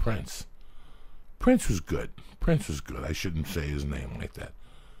soul. Prince. Prince was good. I shouldn't say his name like that.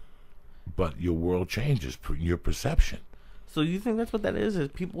 But your world changes. Your perception. So you think that's what that is? Is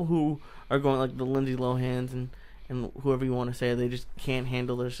people who are going like the Lindsay Lohans and whoever you want to say, they just can't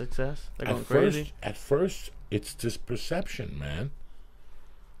handle their success? They're going crazy? At first, it's this perception, man.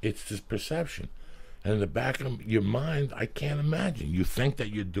 It's this perception. And in the back of your mind, I can't imagine. You think that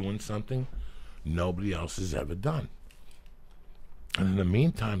you're doing something nobody else has ever done. And in the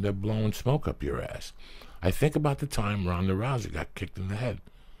meantime, they're blowing smoke up your ass. I think about the time Ronda Rousey got kicked in the head.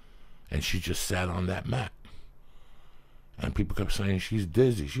 And she just sat on that mat. And people kept saying she's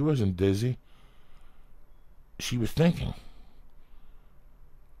dizzy. She wasn't dizzy. She was thinking.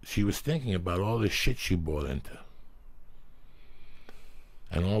 She was thinking about all the shit she bought into.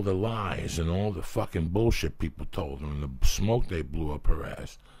 And all the lies and all the fucking bullshit people told her and the smoke they blew up her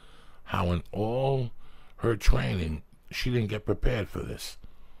ass. How in all her training, she didn't get prepared for this.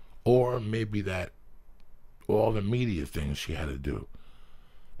 Or maybe that all the media things she had to do.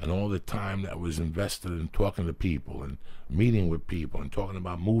 And all the time that was invested in talking to people and meeting with people and talking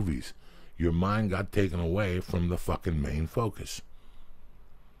about movies. Your mind got taken away from the fucking main focus.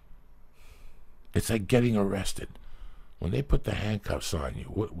 It's like getting arrested. When they put the handcuffs on you,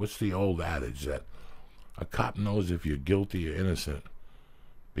 what's the old adage that a cop knows if you're guilty or innocent?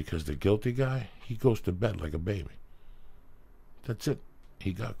 Because the guilty guy, he goes to bed like a baby. That's it.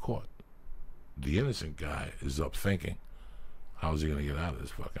 He got caught. The innocent guy is up thinking, how's he going to get out of this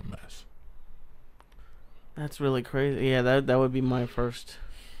fucking mess? That's really crazy. Yeah, that would be my first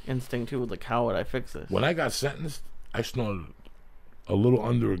instinct too. Like, how would I fix this? When I got sentenced, I snorted a little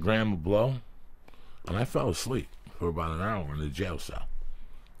under a gram of blow, and I fell asleep for about an hour in the jail cell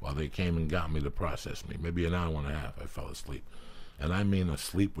while they came and got me to process me. Maybe an hour and a half I fell asleep. And I mean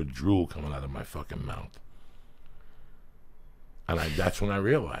asleep with drool coming out of my fucking mouth. And that's when I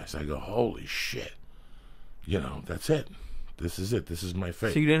realized. I go, holy shit. That's it. This is it. This is my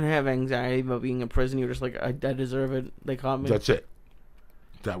fate. So you didn't have anxiety about being in prison? You were just like, I deserve it. They caught me? That's it.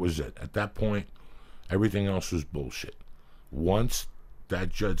 That was it. At that point, everything else was bullshit. Once that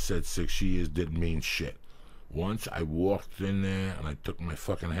judge said 6 years didn't mean shit. Once I walked in there and I took my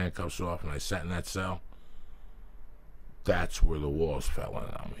fucking handcuffs off and I sat in that cell, that's where the walls fell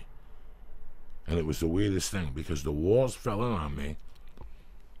in on me. And it was the weirdest thing because the walls fell in on me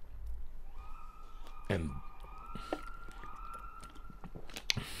and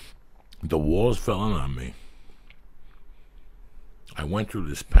the walls fell in on me. I went through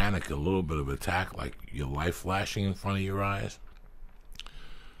this panic, a little bit of attack, like your life flashing in front of your eyes.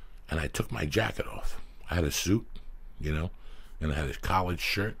 And I took my jacket off. I had a suit, you know, and I had a collared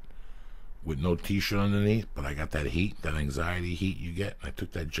shirt with no t-shirt underneath, but I got that heat, that anxiety heat you get. I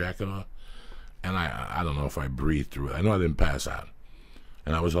took that jacket off, and I don't know if I breathed through it. I know I didn't pass out.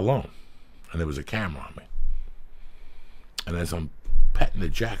 And I was alone, and there was a camera on me. And as I'm petting the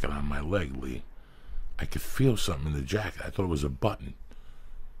jacket on my leg, Lee, I could feel something in the jacket. I thought it was a button.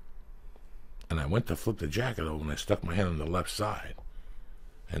 And I went to flip the jacket over, and I stuck my hand on the left side.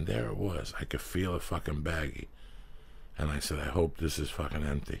 And there it was. I could feel it fucking baggy. And I said, I hope this is fucking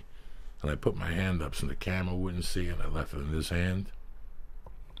empty. And I put my hand up so the camera wouldn't see it. I left it in his hand.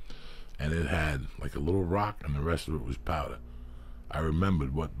 And it had like a little rock, and the rest of it was powder. I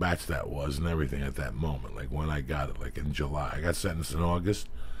remembered what batch that was and everything at that moment, like when I got it, like in July. I got sentenced in August,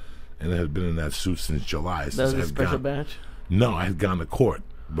 and it had been in that suit since July. That was a special batch? No, I had gone to court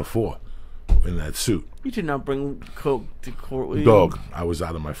before in that suit. You did not bring coke to court with you. Dog, I was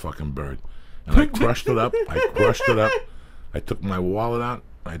out of my fucking bird. And I crushed it up. I took my wallet out.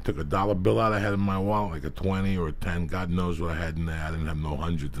 I took a dollar bill out I had in my wallet, like a 20 or a 10. God knows what I had in there. I didn't have no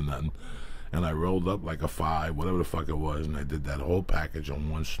hundreds or nothing. And I rolled up like a 5, whatever the fuck it was, and I did that whole package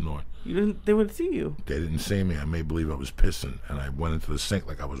on one snort. They would see you. They didn't see me. I made believe I was pissing. And I went into the sink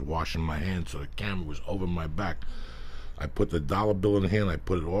like I was washing my hands, so the camera was over my back. I put the dollar bill in the hand. I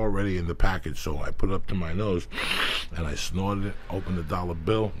put it already in the package, so I put it up to my nose, and I snorted it, opened the dollar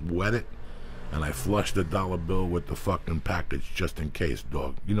bill, wet it, and I flushed the dollar bill with the fucking package just in case,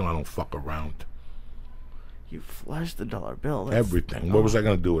 dog. You know I don't fuck around. You flushed the dollar bill. Everything. What was I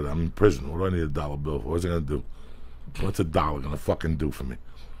going to do with it? I'm in prison. What do I need a dollar bill for? What's it going to do? What's a dollar going to fucking do for me?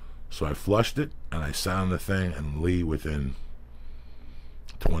 So I flushed it, and I sat on the thing, and Lee, within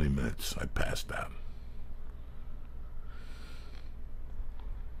 20 minutes, I passed out.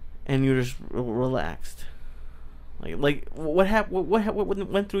 And you're just relaxed. Like what happened? What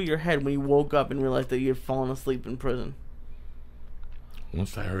went through your head when you woke up and realized that you had fallen asleep in prison?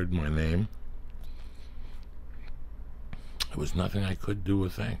 Once I heard my name, there was nothing I could do or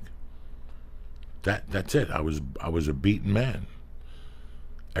think. That's it. I was a beaten man.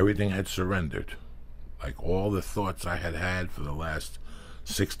 Everything had surrendered. Like all the thoughts I had for the last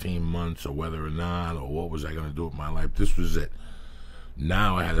 16 months, or whether or not, or what was I going to do with my life, this was it.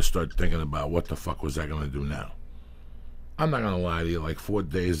 Now I had to start thinking about what the fuck was I going to do now. I'm not going to lie to you. Like 4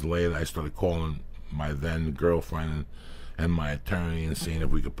 days later, I started calling my then girlfriend and my attorney and seeing if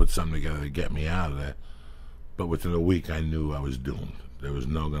we could put something together to get me out of there. But within a week, I knew I was doomed. There was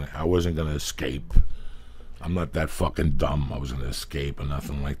I wasn't going to escape. I'm not that fucking dumb. I was going to escape or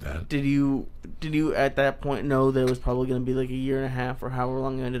nothing like that. Did you at that point know that it was probably going to be like a year and a half or however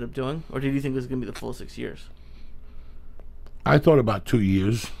long you ended up doing? Or did you think it was going to be the full 6 years? I thought about 2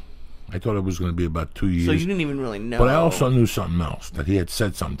 years. I thought it was going to be about 2 years. So you didn't even really know. But I also knew something else, that he had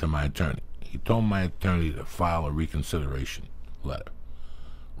said something to my attorney. He told my attorney to file a reconsideration letter.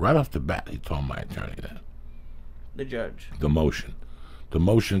 Right off the bat, he told my attorney that. The judge. The motion. The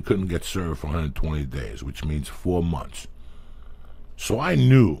motion couldn't get served for 120 days, which means 4 months. So I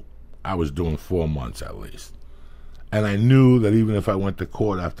knew I was doing 4 months at least. And I knew that even if I went to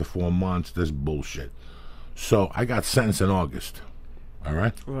court after 4 months, that's bullshit. So I got sentenced in August. All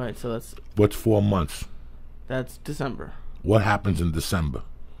right? Right, so that's... What's 4 months? That's December. What happens in December?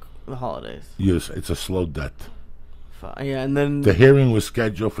 The holidays. Yes, it's a slow death. Yeah, and then... The hearing was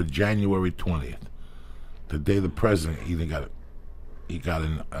scheduled for January 20th. The day the president he got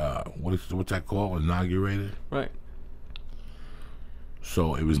what's that called? Inaugurated? Right.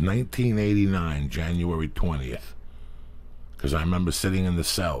 So it was 1989, January 20th. Because I remember sitting in the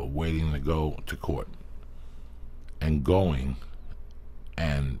cell waiting to go to court. And going,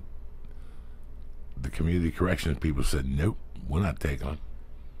 and the community corrections people said, nope, we're not taking them.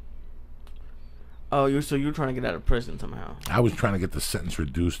 Oh, you're trying to get out of prison somehow. I was trying to get the sentence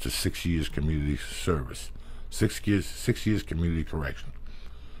reduced to 6 years community service. 6 years community correction.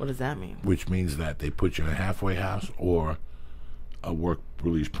 What does that mean? Which means that they put you in a halfway house or a work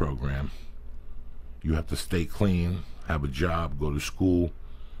release program. You have to stay clean, have a job, go to school,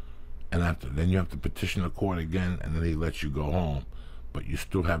 and then you have to petition the court again, and then he lets you go home. But you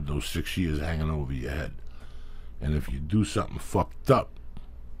still have those 6 years hanging over your head. And if you do something fucked up,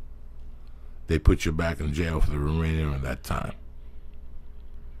 they put you back in jail for the remainder of that time.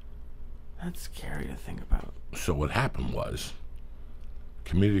 That's scary to think about. So what happened was,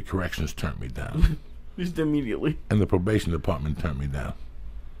 community corrections turned me down. Just immediately. And the probation department turned me down.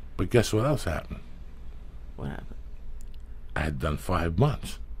 But guess what else happened? What happened? I had done 5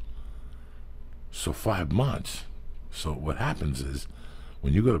 months. So 5 months. So what happens is,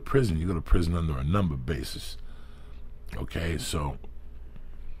 when you go to prison under a number basis. Okay, so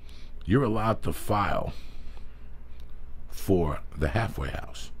you're allowed to file for the halfway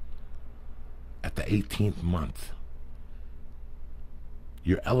house at the 18th month.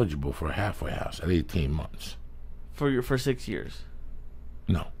 You're eligible for a halfway house at 18 months. For 6 years?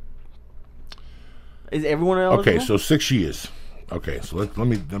 No. Is everyone eligible? Okay, so 6 years. Okay, so let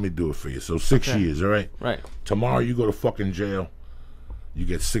me do it for you. So 6 years, all right? Right. Tomorrow you go to fucking jail, you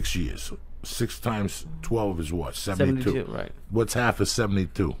get 6 years. 6 times 12 is what? 72. Right. What's half of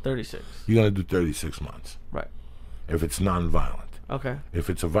 72? 36. You're going to do 36 months. Right. If it's non-violent. Okay. If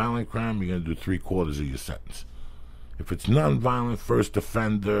it's a violent crime, you're going to do 3/4 of your sentence. If it's non-violent, first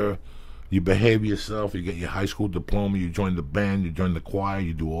offender, you behave yourself, you get your high school diploma, you join the band, you join the choir,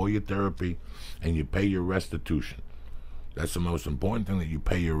 you do all your therapy, and you pay your restitution. That's the most important thing, that you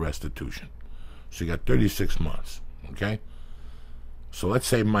pay your restitution. So you got 36 months, okay? So let's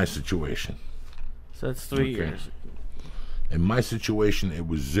say my situation. So that's 3 years. In my situation, it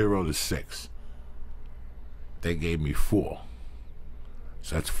was 0 to 6. They gave me 4.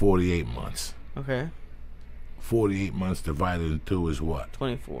 So that's 48 months. Okay. 48 months divided in 2 is what?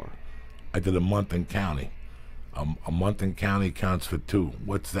 24. I did a month in county. A month in county counts for 2.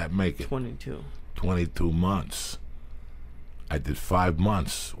 What's that make it? 22. 22 months. I did 5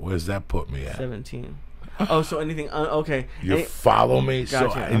 months. Where's that put me at? 17. Oh, so anything... okay. You follow me?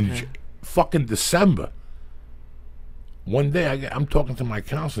 Gotcha, So in fucking December, one day I'm talking to my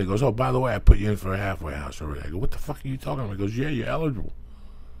counselor. He goes, "Oh, by the way, I put you in for a halfway house already." I go, "What the fuck are you talking about?" He goes, "Yeah, you're eligible.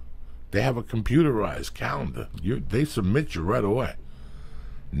 They have a computerized calendar. They submit you right away.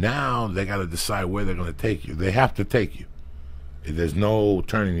 Now they got to decide where they're going to take you. They have to take you. There's no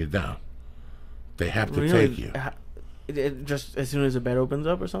turning you down. They have to take you. It just as soon as the bed opens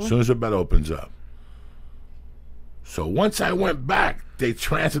up or something? As soon as the bed opens up. So once I went back, they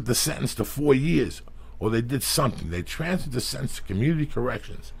transferred the sentence to 4 years. Or they did something. They transferred the sentence to community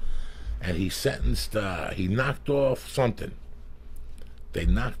corrections. And he sentenced, he knocked off something. They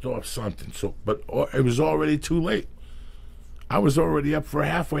knocked off something. So, but it was already too late. I was already up for a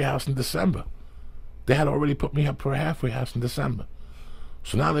halfway house in December. They had already put me up for a halfway house in December.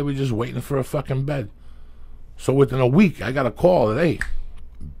 So now they were just waiting for a fucking bed. So within a week, I got a call that, hey,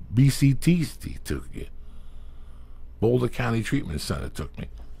 BCTC took you. Boulder County Treatment Center took me.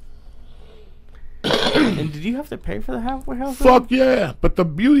 And did you have to pay for the halfway house? Fuck yeah. But the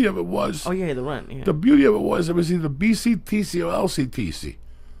beauty of it was... Oh, yeah, the rent. Yeah. The beauty of it was either BCTC or LCTC.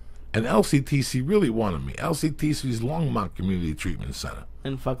 And LCTC really wanted me. LCTC's Longmont Community Treatment Center.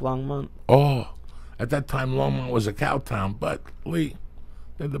 And fuck Longmont. Oh, at that time, Longmont was a cow town. But, Lee,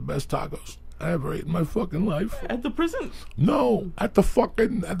 they're the best tacos I ever ate in my fucking life. At the prison? No, at the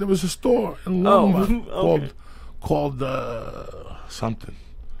fucking... There was a store in Longmont okay. called something.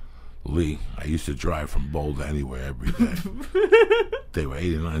 Lee, I used to drive from Boulder anywhere every day. They were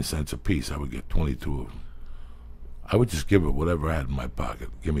 89 cents a piece. I would get 22 of them. I would just give it whatever I had in my pocket.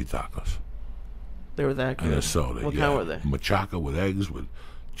 Give me tacos. They were that good? And a soda. What kind were they? Machaca with eggs, with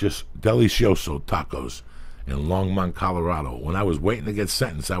just delicioso tacos in Longmont, Colorado. When I was waiting to get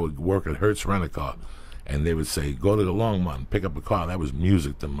sentenced, I would work at Hertz Rent-A-Car. And they would say, go to the Longmont and pick up a car. That was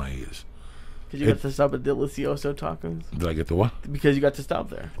music to my ears. Because you got to stop at Delicioso Tacos? Did I get the what? Because you got to stop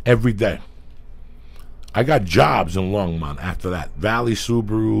there. Every day. I got jobs in Longmont after that. Valley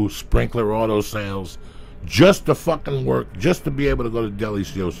Subaru, Sprinkler Auto Sales. Just to fucking work. Just to be able to go to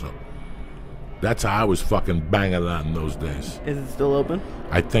Delicioso. That's how I was fucking banging it out in those days. Is it still open?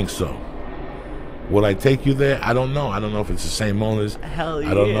 I think so. Would I take you there? I don't know. I don't know if it's the same owners. Hell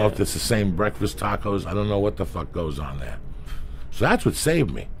yeah. I don't know if it's the same breakfast tacos. I don't know what the fuck goes on there. So that's what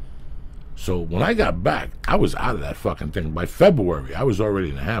saved me. So when I got back, I was out of that fucking thing. By February, I was already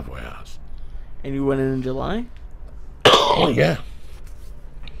in the halfway house. And you went in July? Oh, yeah.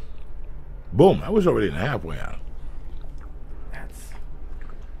 Boom, I was already in the halfway house.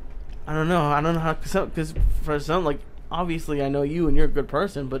 I don't know how, because for some, like, obviously I know you and you're a good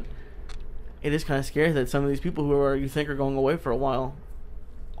person, but it is kind of scary that some of these people who are, you think are going away for a while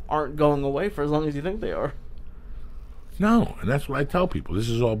aren't going away for as long as you think they are. No, and that's what I tell people. This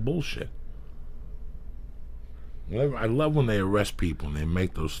is all bullshit. I love when they arrest people and they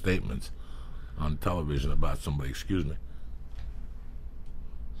make those statements on television about somebody. Excuse me.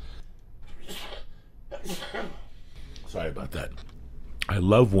 Sorry about that. I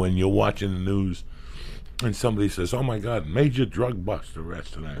love when you're watching the news and somebody says, "Oh my God, major drug bust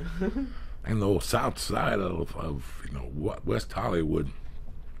arrest tonight." In the south side of West Hollywood,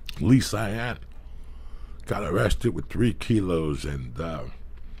 Lee Syatt got arrested with 3 kilos and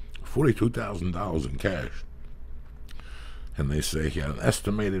 $42,000 in cash. And they say he had an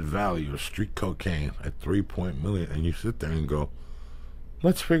estimated value of street cocaine at $3 million. And you sit there and go,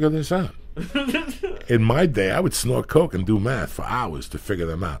 let's figure this out. In my day, I would snort coke and do math for hours to figure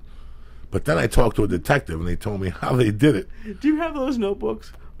them out. But then I talked to a detective and they told me how they did it. Do you have those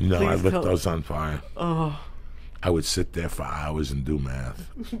notebooks? No, Please I lit those on fire. Oh. I would sit there for hours and do math.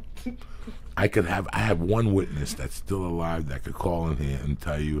 I have one witness that's still alive that could call in here and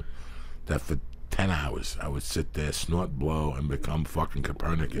tell you that for 10 hours I would sit there, snort blow, and become fucking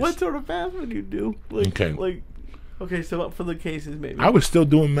Copernicus. What sort of math would you do? Okay, so for the cases, maybe. I was still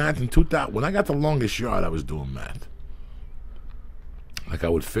doing math in 2000. When I got the longest yard, I was doing math. Like, I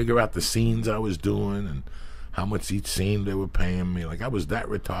would figure out the scenes I was doing and how much each scene they were paying me. Like, I was that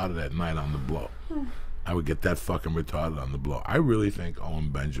retarded at night on the blow. I would get that fucking retarded on the blow. I really think Owen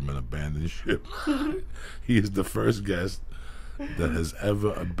Benjamin abandoned ship. He is the first guest that has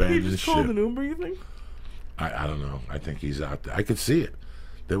ever abandoned ship. He just called an Uber, you think? I don't know. I think he's out there. I could see it.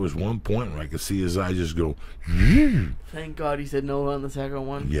 There was one point where I could see his eye just go. Thank God he said no on the second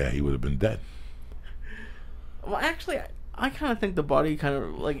one. Yeah, he would have been dead. Well, actually, I kind of think the body kind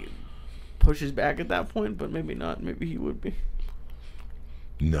of like pushes back at that point, but maybe not. Maybe he would be.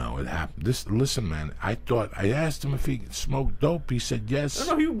 No, it happened. Listen, man. I asked him if he smoked dope. He said yes.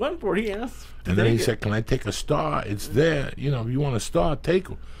 No, he went for it. He asked. And then he said, "Can I take a star? It's there. You know, if you want a star, take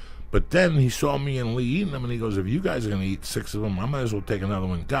them." But then he saw me and Lee eating them, and he goes, "If you guys are going to eat 6 of them, I might as well take another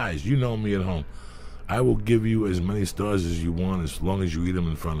one. Guys, you know me at home. I will give you as many stars as you want as long as you eat them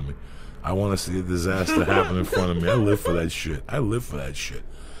in front of me. I want to see a disaster happen in front of me. I live for that shit. I live for that shit."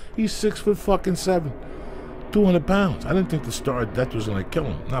 He's 6'7", 200 pounds. I didn't think the star of death was going to kill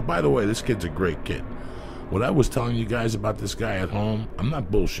him. Now, by the way, this kid's a great kid. What I was telling you guys about this guy at home, I'm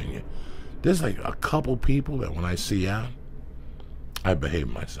not bullshitting you. There's like a couple people that when I see out, I behave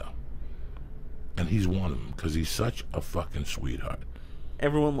myself. And he's one of them because he's such a fucking sweetheart.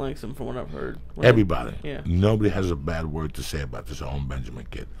 Everyone likes him from what I've heard. Everybody. Yeah. Nobody has a bad word to say about this Owen Benjamin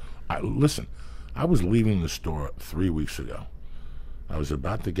kid. Listen, I was leaving the store 3 weeks ago. I was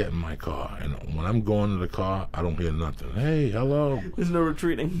about to get in my car, and when I'm going to the car, I don't hear nothing. Hey, hello. There's no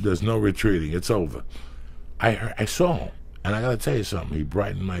retreating. There's no retreating. It's over. I saw him, and I got to tell you something. He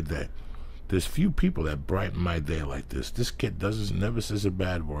brightened my day. There's few people that brighten my day like this. This kid never says a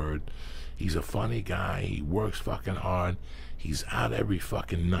bad word. He's a funny guy. He works fucking hard. He's out every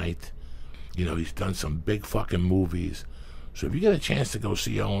fucking night. You know, he's done some big fucking movies. So if you get a chance to go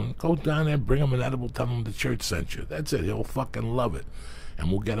see Owen, go down there, bring him an edible, tell him the church sent you. That's it. He'll fucking love it. And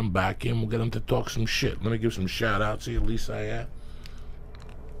we'll get him back in. We'll get him to talk some shit. Let me give some shout-outs here, Lisa. Yeah.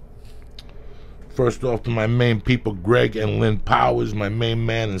 First off to my main people, Greg and Lynn Powers. My main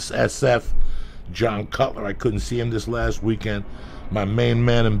man is SF, John Cutler. I couldn't see him this last weekend. My main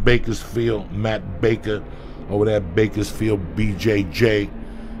man in Bakersfield, Matt Baker. Over there at Bakersfield, BJJ.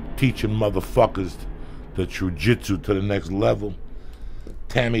 Teaching motherfuckers the jiu-jitsu to the next level.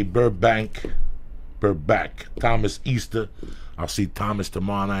 Tammy Burback, Thomas Easter. I'll see Thomas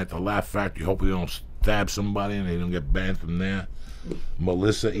tomorrow night at the Laugh Factory. Hopefully they don't stab somebody and they don't get banned from there.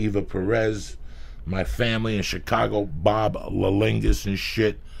 Melissa Eva Perez. My family in Chicago, Bob Lalingus and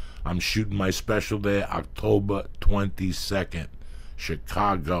shit. I'm shooting my special there October 22nd.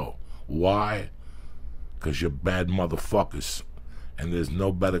 Chicago. Why? Because you're bad motherfuckers. And there's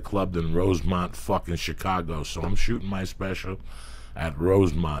no better club than Rosemont fucking Chicago. So I'm shooting my special at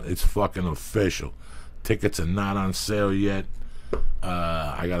Rosemont. It's fucking official. Tickets are not on sale yet.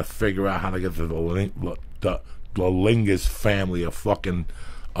 I got to figure out how to get to the Lingus family of fucking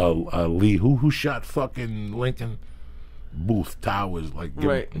Lee. Who shot fucking Lincoln? Booth Towers. Like,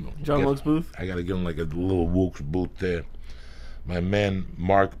 John Wilkes Booth. I got to give him like a little Wilkes Booth there. My man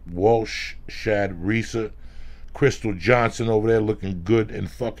Mark Walsh, Shad Reeser. Crystal Johnson over there looking good in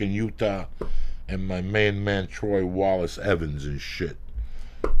fucking Utah. And my main man Troy Wallace Evans and shit.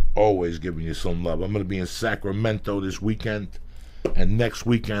 Always giving you some love. I'm going to be in Sacramento this weekend. And next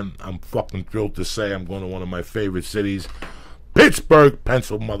weekend, I'm fucking thrilled to say I'm going to one of my favorite cities. Pittsburgh,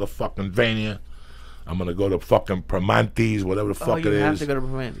 Pennsylvania. I'm going to go to fucking Primanti's, whatever the fuck it is. You have to go to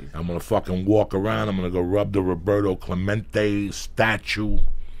Primanti's. I'm going to fucking walk around. I'm going to go rub the Roberto Clemente statue.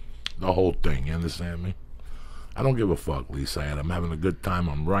 The whole thing, you understand me? I don't give a fuck, Lisa. I'm having a good time.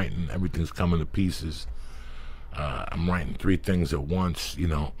 I'm writing. Everything's coming to pieces. I'm writing 3 things at once. You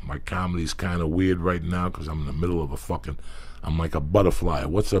know, my comedy's kind of weird right now because I'm in the middle of I'm like a butterfly.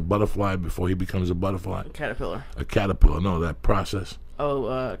 What's a butterfly before he becomes a butterfly? Caterpillar. A caterpillar. No, that process.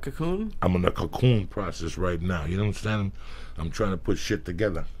 Oh, cocoon? I'm in the cocoon process right now. You know what I'm saying? I'm trying to put shit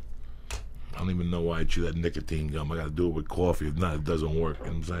together. I don't even know why I chew that nicotine gum. I got to do it with coffee. If not, it doesn't work. You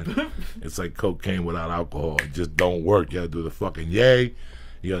know what I'm saying? It's like cocaine without alcohol. It just don't work. You got to do the fucking yay.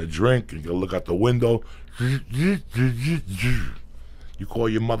 You got to drink. You got to look out the window. You call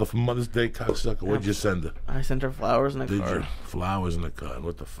your mother for Mother's Day, cocksucker. What'd you send her? I sent her flowers and a Did card. you? Flowers in a card.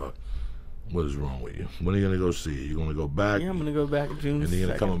 What the fuck? What is wrong with you? When are you going to go see her? You going to go back? Yeah, I'm going to go back in June. And you're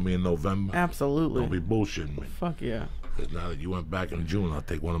going to 2nd. come with me in November? Absolutely. Don't be bullshitting me. Fuck yeah. Because now that you went back in June, I'll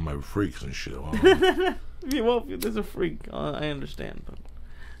take one of my freaks and shit. Yeah, well, there's a freak. I understand. But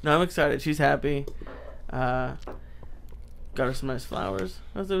no, I'm excited. She's happy. Got her some nice flowers.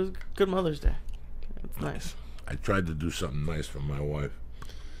 It was a good Mother's Day. It's nice. I tried to do something nice for my wife.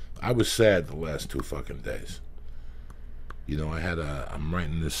 I was sad the last 2 fucking days. You know, I'm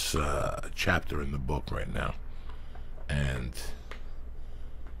writing this chapter in the book right now. And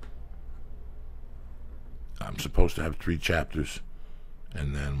I'm supposed to have 3 chapters.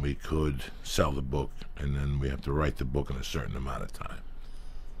 And then we could sell the book. And then we have to write the book in a certain amount of time.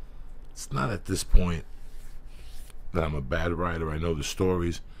 It's not at this point that I'm a bad writer. I know the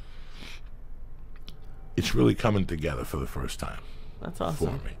stories. It's really coming together for the first time. That's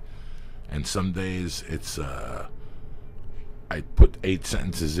awesome. For me. And some days it's I put 8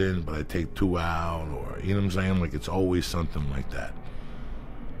 sentences in, but I take 2 out, or you know what I'm saying? Like, it's always something like that.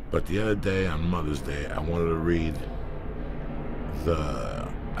 But the other day on Mother's Day, I wanted to read I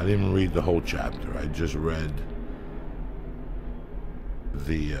didn't even read the whole chapter. I just read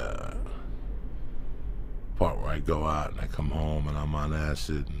the part where I go out and I come home and I'm on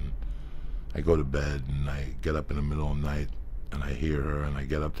acid and I go to bed and I get up in the middle of the night and I hear her and I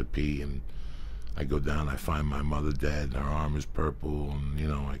get up to pee and I go down, I find my mother dead and her arm is purple, and you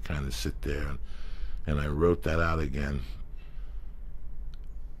know, I kind of sit there and I wrote that out again.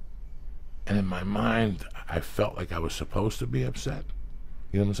 And in my mind, I felt like I was supposed to be upset.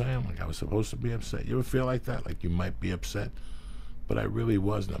 You know what I'm saying? Like I was supposed to be upset. You ever feel like that? Like you might be upset? But I really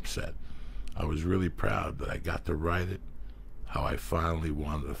wasn't upset. I was really proud that I got to write it how I finally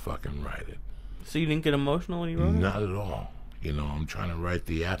wanted to fucking write it. So you didn't get emotional when you wrote it? Not at all. You know, I'm trying to write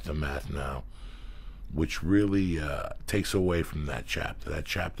the aftermath now, which really takes away from that chapter. That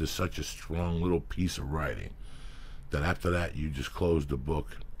chapter is such a strong little piece of writing that after that you just close the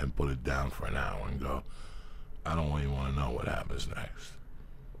book and put it down for an hour and go, I don't even want to know what happens next.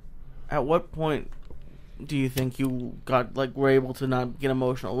 At what point do you think you were able to not get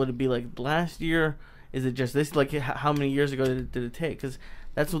emotional? Would it be like last year? Is it just this? Like, how many years ago did it take? Because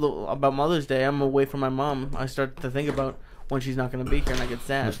that's about Mother's Day. I'm away from my mom. I start to think about when she's not going to be here, and I get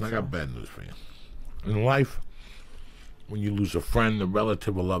sad. Listen, I got bad news for you. In life, when you lose a friend, a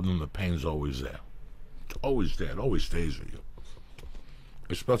relative, a loved one, the pain's always there. It's always there. It always stays with you.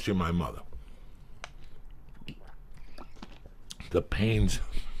 Especially my mother. The pain's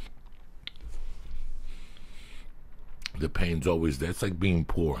always there. It's like being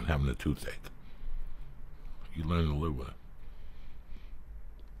poor and having a toothache. You learn to live with it.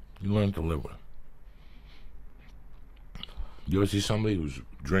 You learn to live with it. You ever see somebody who's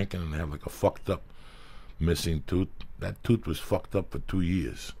drinking and they have like a fucked up missing tooth? That tooth was fucked up for 2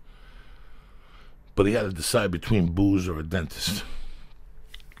 years. But he had to decide between booze or a dentist.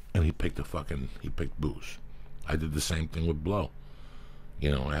 And he picked booze. I did the same thing with blow.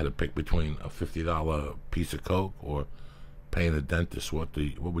 You know, I had to pick between a $50 piece of coke or paying a dentist. What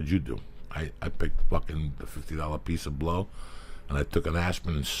would you do? I picked fucking the $50 piece of blow, and I took an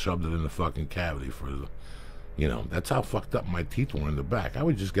aspirin and shoved it in the fucking cavity for the, you know, that's how fucked up my teeth were in the back. I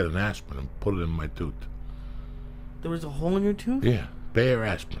would just get an aspirin and put it in my tooth. There was a hole in your tooth? Yeah, bare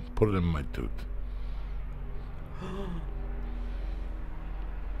aspirin, put it in my tooth.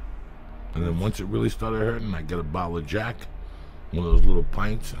 And then once it really started hurting, I get a bottle of Jack, one of those little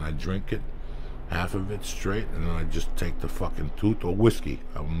pints, and I drink it, half of it straight, and then I just take the fucking tooth, or whiskey.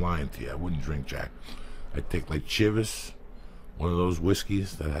 I'm lying to you, I wouldn't drink Jack. I take like Chivas, one of those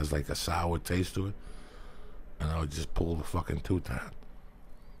whiskeys that has like a sour taste to it, and I would just pull the fucking tooth out.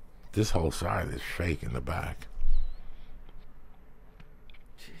 This whole side is fake in the back.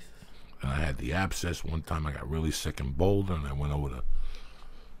 Jesus. And I had the abscess. One time I got really sick in Boulder, and I went over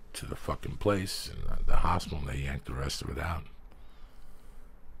to the fucking place, and the hospital, and they yanked the rest of it out.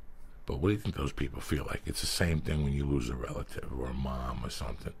 But what do you think those people feel like? It's the same thing when you lose a relative or a mom or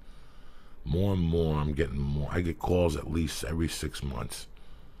something. More and more, I'm getting more. I get calls at least every 6 months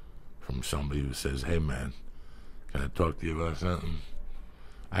from somebody who says, hey man, Can I talk to you about something?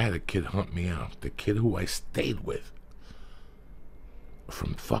 I had a kid hunt me out. The kid who I stayed with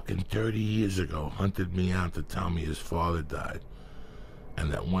from fucking 30 years ago hunted me out to tell me his father died.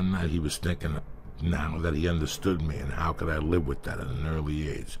 And that one night he was thinking, now that he understood me and how could I live with that at an early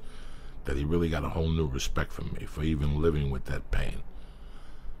age, that he really got a whole new respect for me for even living with that pain.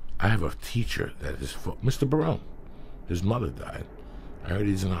 I have a teacher that is Mr. Barone. His mother died. I heard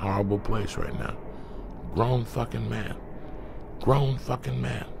he's in a horrible place right now. Grown fucking man. Grown fucking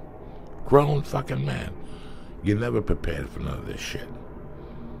man. Grown fucking man. You're never prepared for none of this shit.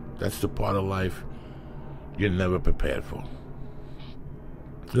 That's the part of life you're never prepared for.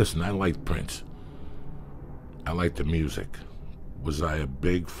 Listen, I liked Prince. I liked the music. Was I a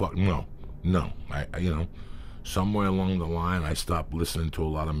big fuck? No. I somewhere along the line, I stopped listening to a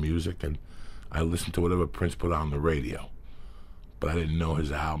lot of music, and I listened to whatever Prince put on the radio. But I didn't know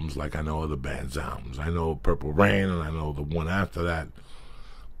his albums like I know other bands' albums. I know Purple Rain, and I know the one after that.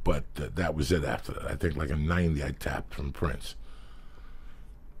 But that was it after that. I think like in 90, I tapped from Prince.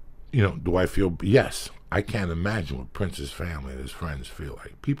 Do I feel? Yes. I can't imagine what Prince's family and his friends feel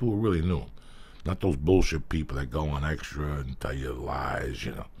like. People who really knew him. Not those bullshit people that go on extra and tell you lies,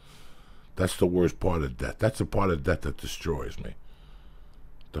 That's the worst part of death. That's the part of death that destroys me.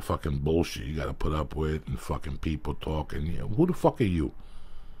 The fucking bullshit you gotta put up with and fucking people talking. Who the fuck are you?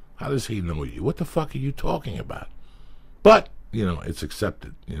 How does he know you? What the fuck are you talking about? But, it's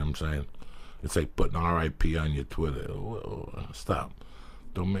accepted. You know what I'm saying? It's like putting R.I.P. on your Twitter. Stop.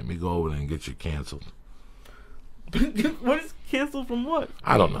 Don't make me go over there and get you canceled. What is canceled from what?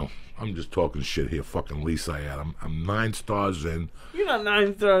 I don't know. I'm just talking shit here. Fucking Lisa, I'm 9 stars in. You're not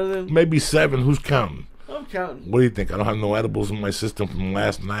 9 stars in. Maybe 7. Who's counting? I'm counting. What do you think? I don't have no edibles in my system from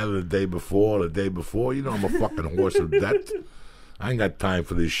last night or the day before or the day before. I'm a fucking horse of death. I ain't got time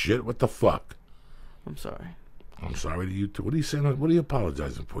for this shit. What the fuck? I'm sorry. I'm sorry to you too. What are you saying? What are you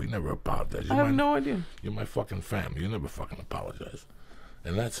apologizing for? You never apologize. I have no idea. You're my fucking family. You never fucking apologize.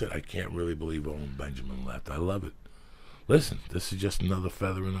 And that's it. I can't really believe Owen Benjamin left. I love it. Listen, this is just another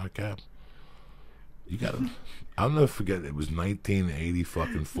feather in our cap. You gotta. I'll never forget. It was 1984.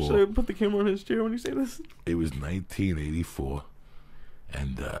 Should I put the camera on his chair when you say this? It was 1984,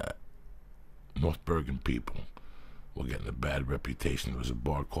 and North Bergen people were getting a bad reputation. There was a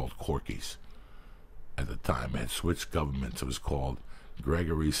bar called Corky's. At the time, it had switched governments. It was called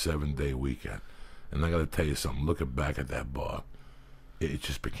Gregory's 7-Day Weekend. And I got to tell you something. Looking back at that bar, it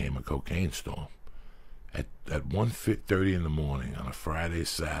just became a cocaine storm. At 1:30 in the morning on a Friday,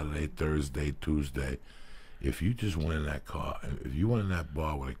 Saturday, Thursday, Tuesday, if you just went in that car, if you went in that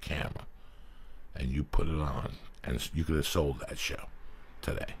bar with a camera and you put it on, and you could have sold that show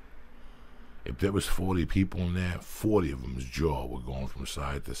today. If there was 40 people in there, 40 of them's jaw were going from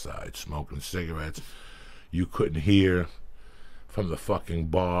side to side, smoking cigarettes. You couldn't hear from the fucking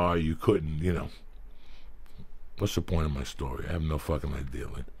bar. You couldn't, What's the point of my story? I have no fucking idea.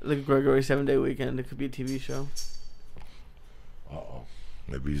 Like Gregory 7-Day Weekend, it could be a TV show. Uh-oh.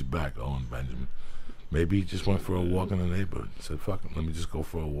 Maybe he's back, Owen Benjamin. Maybe he just went for a walk in the neighborhood. Said, fuck it, let me just go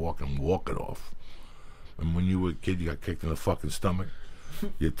for a walk and walk it off. And when you were a kid, you got kicked in the fucking stomach.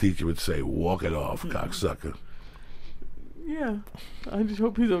 Your teacher would say, walk it off, cocksucker. Yeah. I just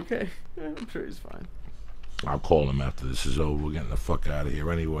hope he's okay. I'm sure he's fine. I'll call him after this is over. We're getting the fuck out of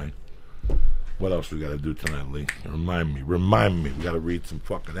here anyway. What else we got to do tonight, Lee? Remind me. We got to read some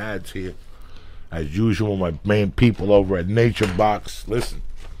fucking ads here. As usual, my main people over at Nature Box. Listen,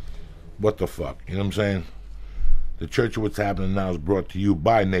 what the fuck? You know what I'm saying? The Church of What's Happening Now is brought to you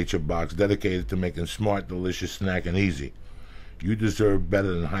by Nature Box, dedicated to making smart, delicious snacking easy. You deserve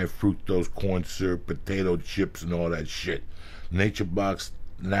better than high fructose corn syrup, potato chips, and all that shit. Nature Box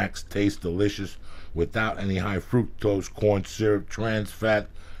snacks taste delicious without any high fructose corn syrup, trans fat,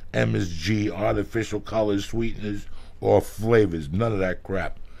 MSG, artificial colors, sweeteners, or flavors. None of that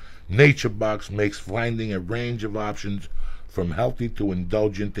crap. Nature Box makes finding a range of options from healthy to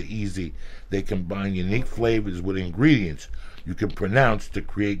indulgent to easy. They combine unique flavors with ingredients you can pronounce to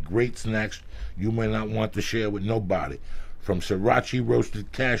create great snacks you may not want to share with nobody. From sriracha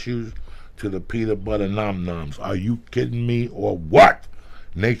roasted cashews to the peanut butter nom-noms. Are you kidding me or what?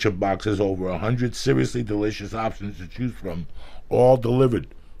 Nature Box has over 100 seriously delicious options to choose from, all delivered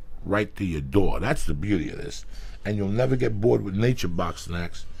right to your door. That's the beauty of this. And you'll never get bored with Nature Box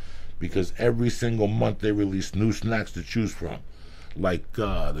snacks, because every single month they release new snacks to choose from. Like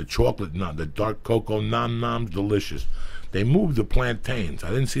the chocolate nut, the dark cocoa nom-noms, delicious. They moved the plantains. I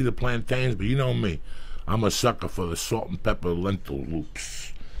didn't see the plantains, but you know me. I'm a sucker for the salt and pepper lentil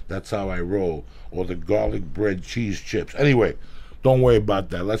loops. That's how I roll. Or the garlic bread cheese chips. Anyway, don't worry about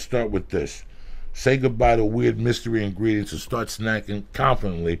that. Let's start with this. Say goodbye to weird mystery ingredients and start snacking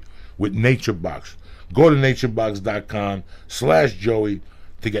confidently with NatureBox. Go to naturebox.com/Joey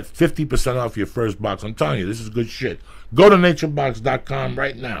to get 50% off your first box. I'm telling you, this is good shit. Go to naturebox.com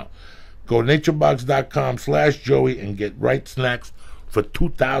right now. Go to naturebox.com/Joey and get right snacks for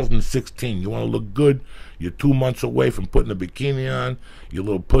 2016. You want to look good? You're 2 months away from putting a bikini on. Your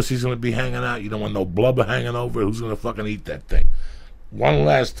little pussy's going to be hanging out. You don't want no blubber hanging over it. Who's going to fucking eat that thing? One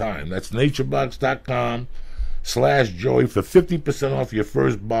last time. That's naturebox.com/Joey for 50% off your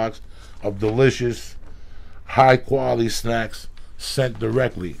first box of delicious, high-quality snacks sent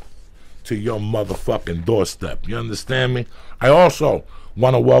directly to your motherfucking doorstep. You understand me? I also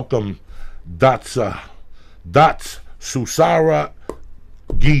want to welcome Dots Susara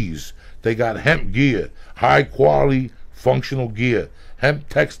Geese. They got hemp gear, high-quality, functional gear, hemp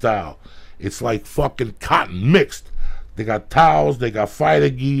textile. It's like fucking cotton mixed. They got towels, they got fighter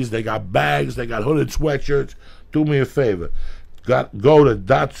geese, they got bags, they got hooded sweatshirts. Do me a favor. Go to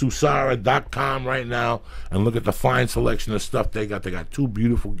dotsusara.com right now and look at the fine selection of stuff they got. They got 2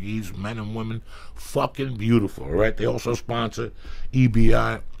 beautiful geese, men and women, fucking beautiful, all right? They also sponsor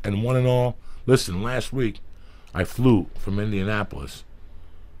EBI, and one and all, listen, last week I flew from Indianapolis,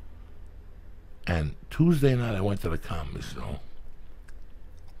 and Tuesday night I went to the Comedy Store,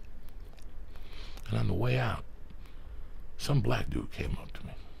 and on the way out, some black dude came up to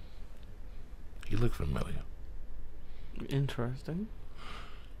me. He looked familiar. Interesting.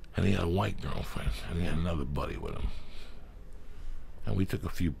 And he had a white girlfriend, and he had another buddy with him. And we took a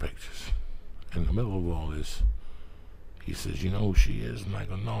few pictures. In the middle of all this, he says, "You know who she is?" And I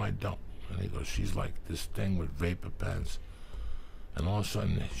go, "No, I don't." And he goes, "She's like this thing with vapor pens." And all of a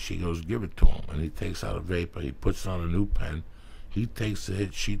sudden, she goes, "Give it to him." And he takes out a vapor, he puts on a new pen. He takes a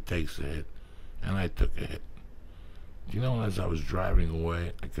hit, she takes a hit, and I took a hit. You know, as I was driving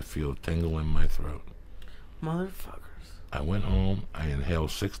away, I could feel a tingle in my throat. Motherfuckers. I went home, I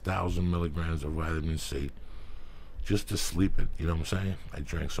inhaled 6,000 milligrams of vitamin C just to sleep it, you know what I'm saying? I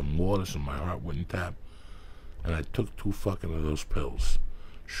drank some water so my heart wouldn't tap, and I took 2 fucking of those pills,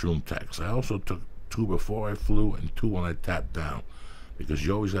 Shroomtex. I also took 2 before I flew and 2 when I tapped down, because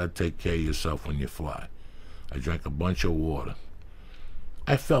you always got to take care of yourself when you fly. I drank a bunch of water.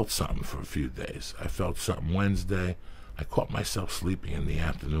 I felt something for a few days. I felt something Wednesday. I caught myself sleeping in the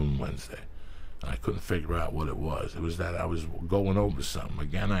afternoon Wednesday, and I couldn't figure out what it was. It was that I was going over something.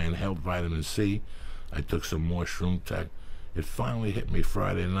 Again, I inhaled vitamin C. I took some more Shroomtex. It finally hit me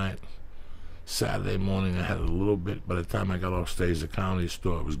Friday night. Saturday morning, I had it a little bit. By the time I got off stage at the Comedy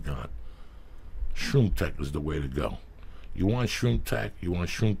Store, it was gone. Shroomtex was the way to go. You want Shroomtex, you want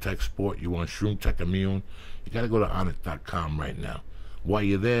Shroomtex Sport, you want Shroomtex Immune, you got to go to Onnit.com right now. While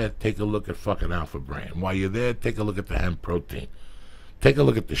you're there, take a look at fucking Alpha Brain. While you're there, take a look at the hemp protein. Take a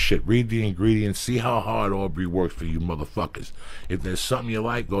look at the shit. Read the ingredients. See how hard Aubrey works for you motherfuckers. If there's something you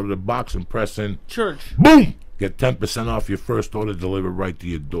like, go to the box and press in. Church. Boom! Get 10% off your first order delivered right to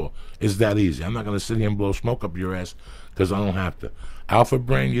your door. It's that easy. I'm not going to sit here and blow smoke up your ass because I don't have to. Alpha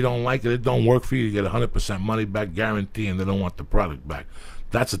Brain, you don't like it, it don't work for you, you get 100% money back guarantee, and they don't want the product back.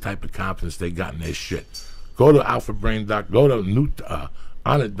 That's the type of confidence they got in their shit. Go to alphabrain.com, go to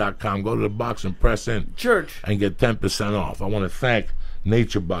Onnit.com, go to the box and press in. Church. And get 10% off. I want to thank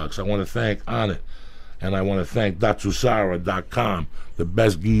NatureBox. I want to thank Onnit. And I want to thank Dotsusara.com, the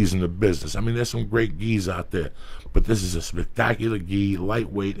best geese in the business. I mean, there's some great geese out there, but this is a spectacular ghee,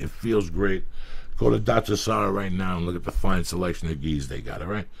 lightweight, it feels great. Go to Dotsusara right now and look at the fine selection of geese they got, all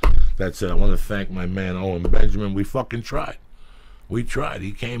right? That's it. I want to thank my man, Owen Benjamin. We fucking tried. We tried.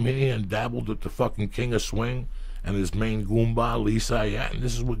 He came here and dabbled with the fucking king of swing and his main Goomba, Lee Syatt, and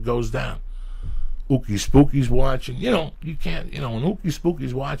this is what goes down. Ookie Spooky's watching. You know, you can't, when Ookie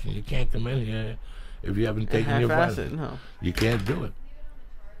Spooky's watching, you can't come in here if you haven't taken your vitamin. No. You can't do it.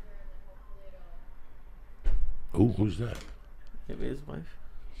 Ooh, who's that? Maybe his wife.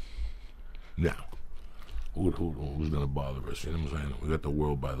 Now, who's going to bother us? You know what I'm saying? We got the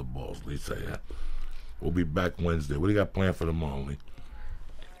world by the balls, Lee Syatt. We'll be back Wednesday. What do you got planned for tomorrow, Lee?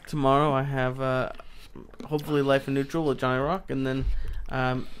 Tomorrow I have hopefully Life in Neutral with Johnny Rock, and then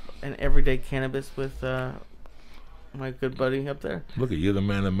an Everyday Cannabis with my good buddy up there. Look at you, the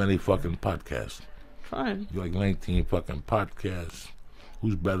man of many fucking podcasts. Fine. You like 19 fucking podcasts.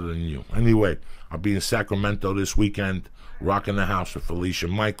 Who's better than you? Anyway, I'll be in Sacramento this weekend, rocking the house with Felicia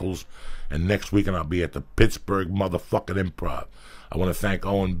Michaels, and next weekend I'll be at the Pittsburgh motherfucking Improv. I want to thank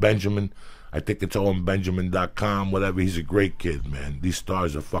Owen Benjamin. I think it's owenbenjamin.com, whatever. He's a great kid, man. These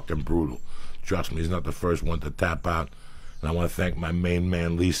stars are fucking brutal. Trust me, he's not the first one to tap out. And I want to thank my main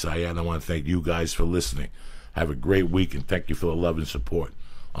man, Lee Syatt, and I want to thank you guys for listening. Have a great week, and thank you for the love and support.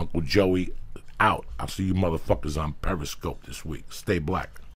 Uncle Joey, out. I'll see you motherfuckers on Periscope this week. Stay black.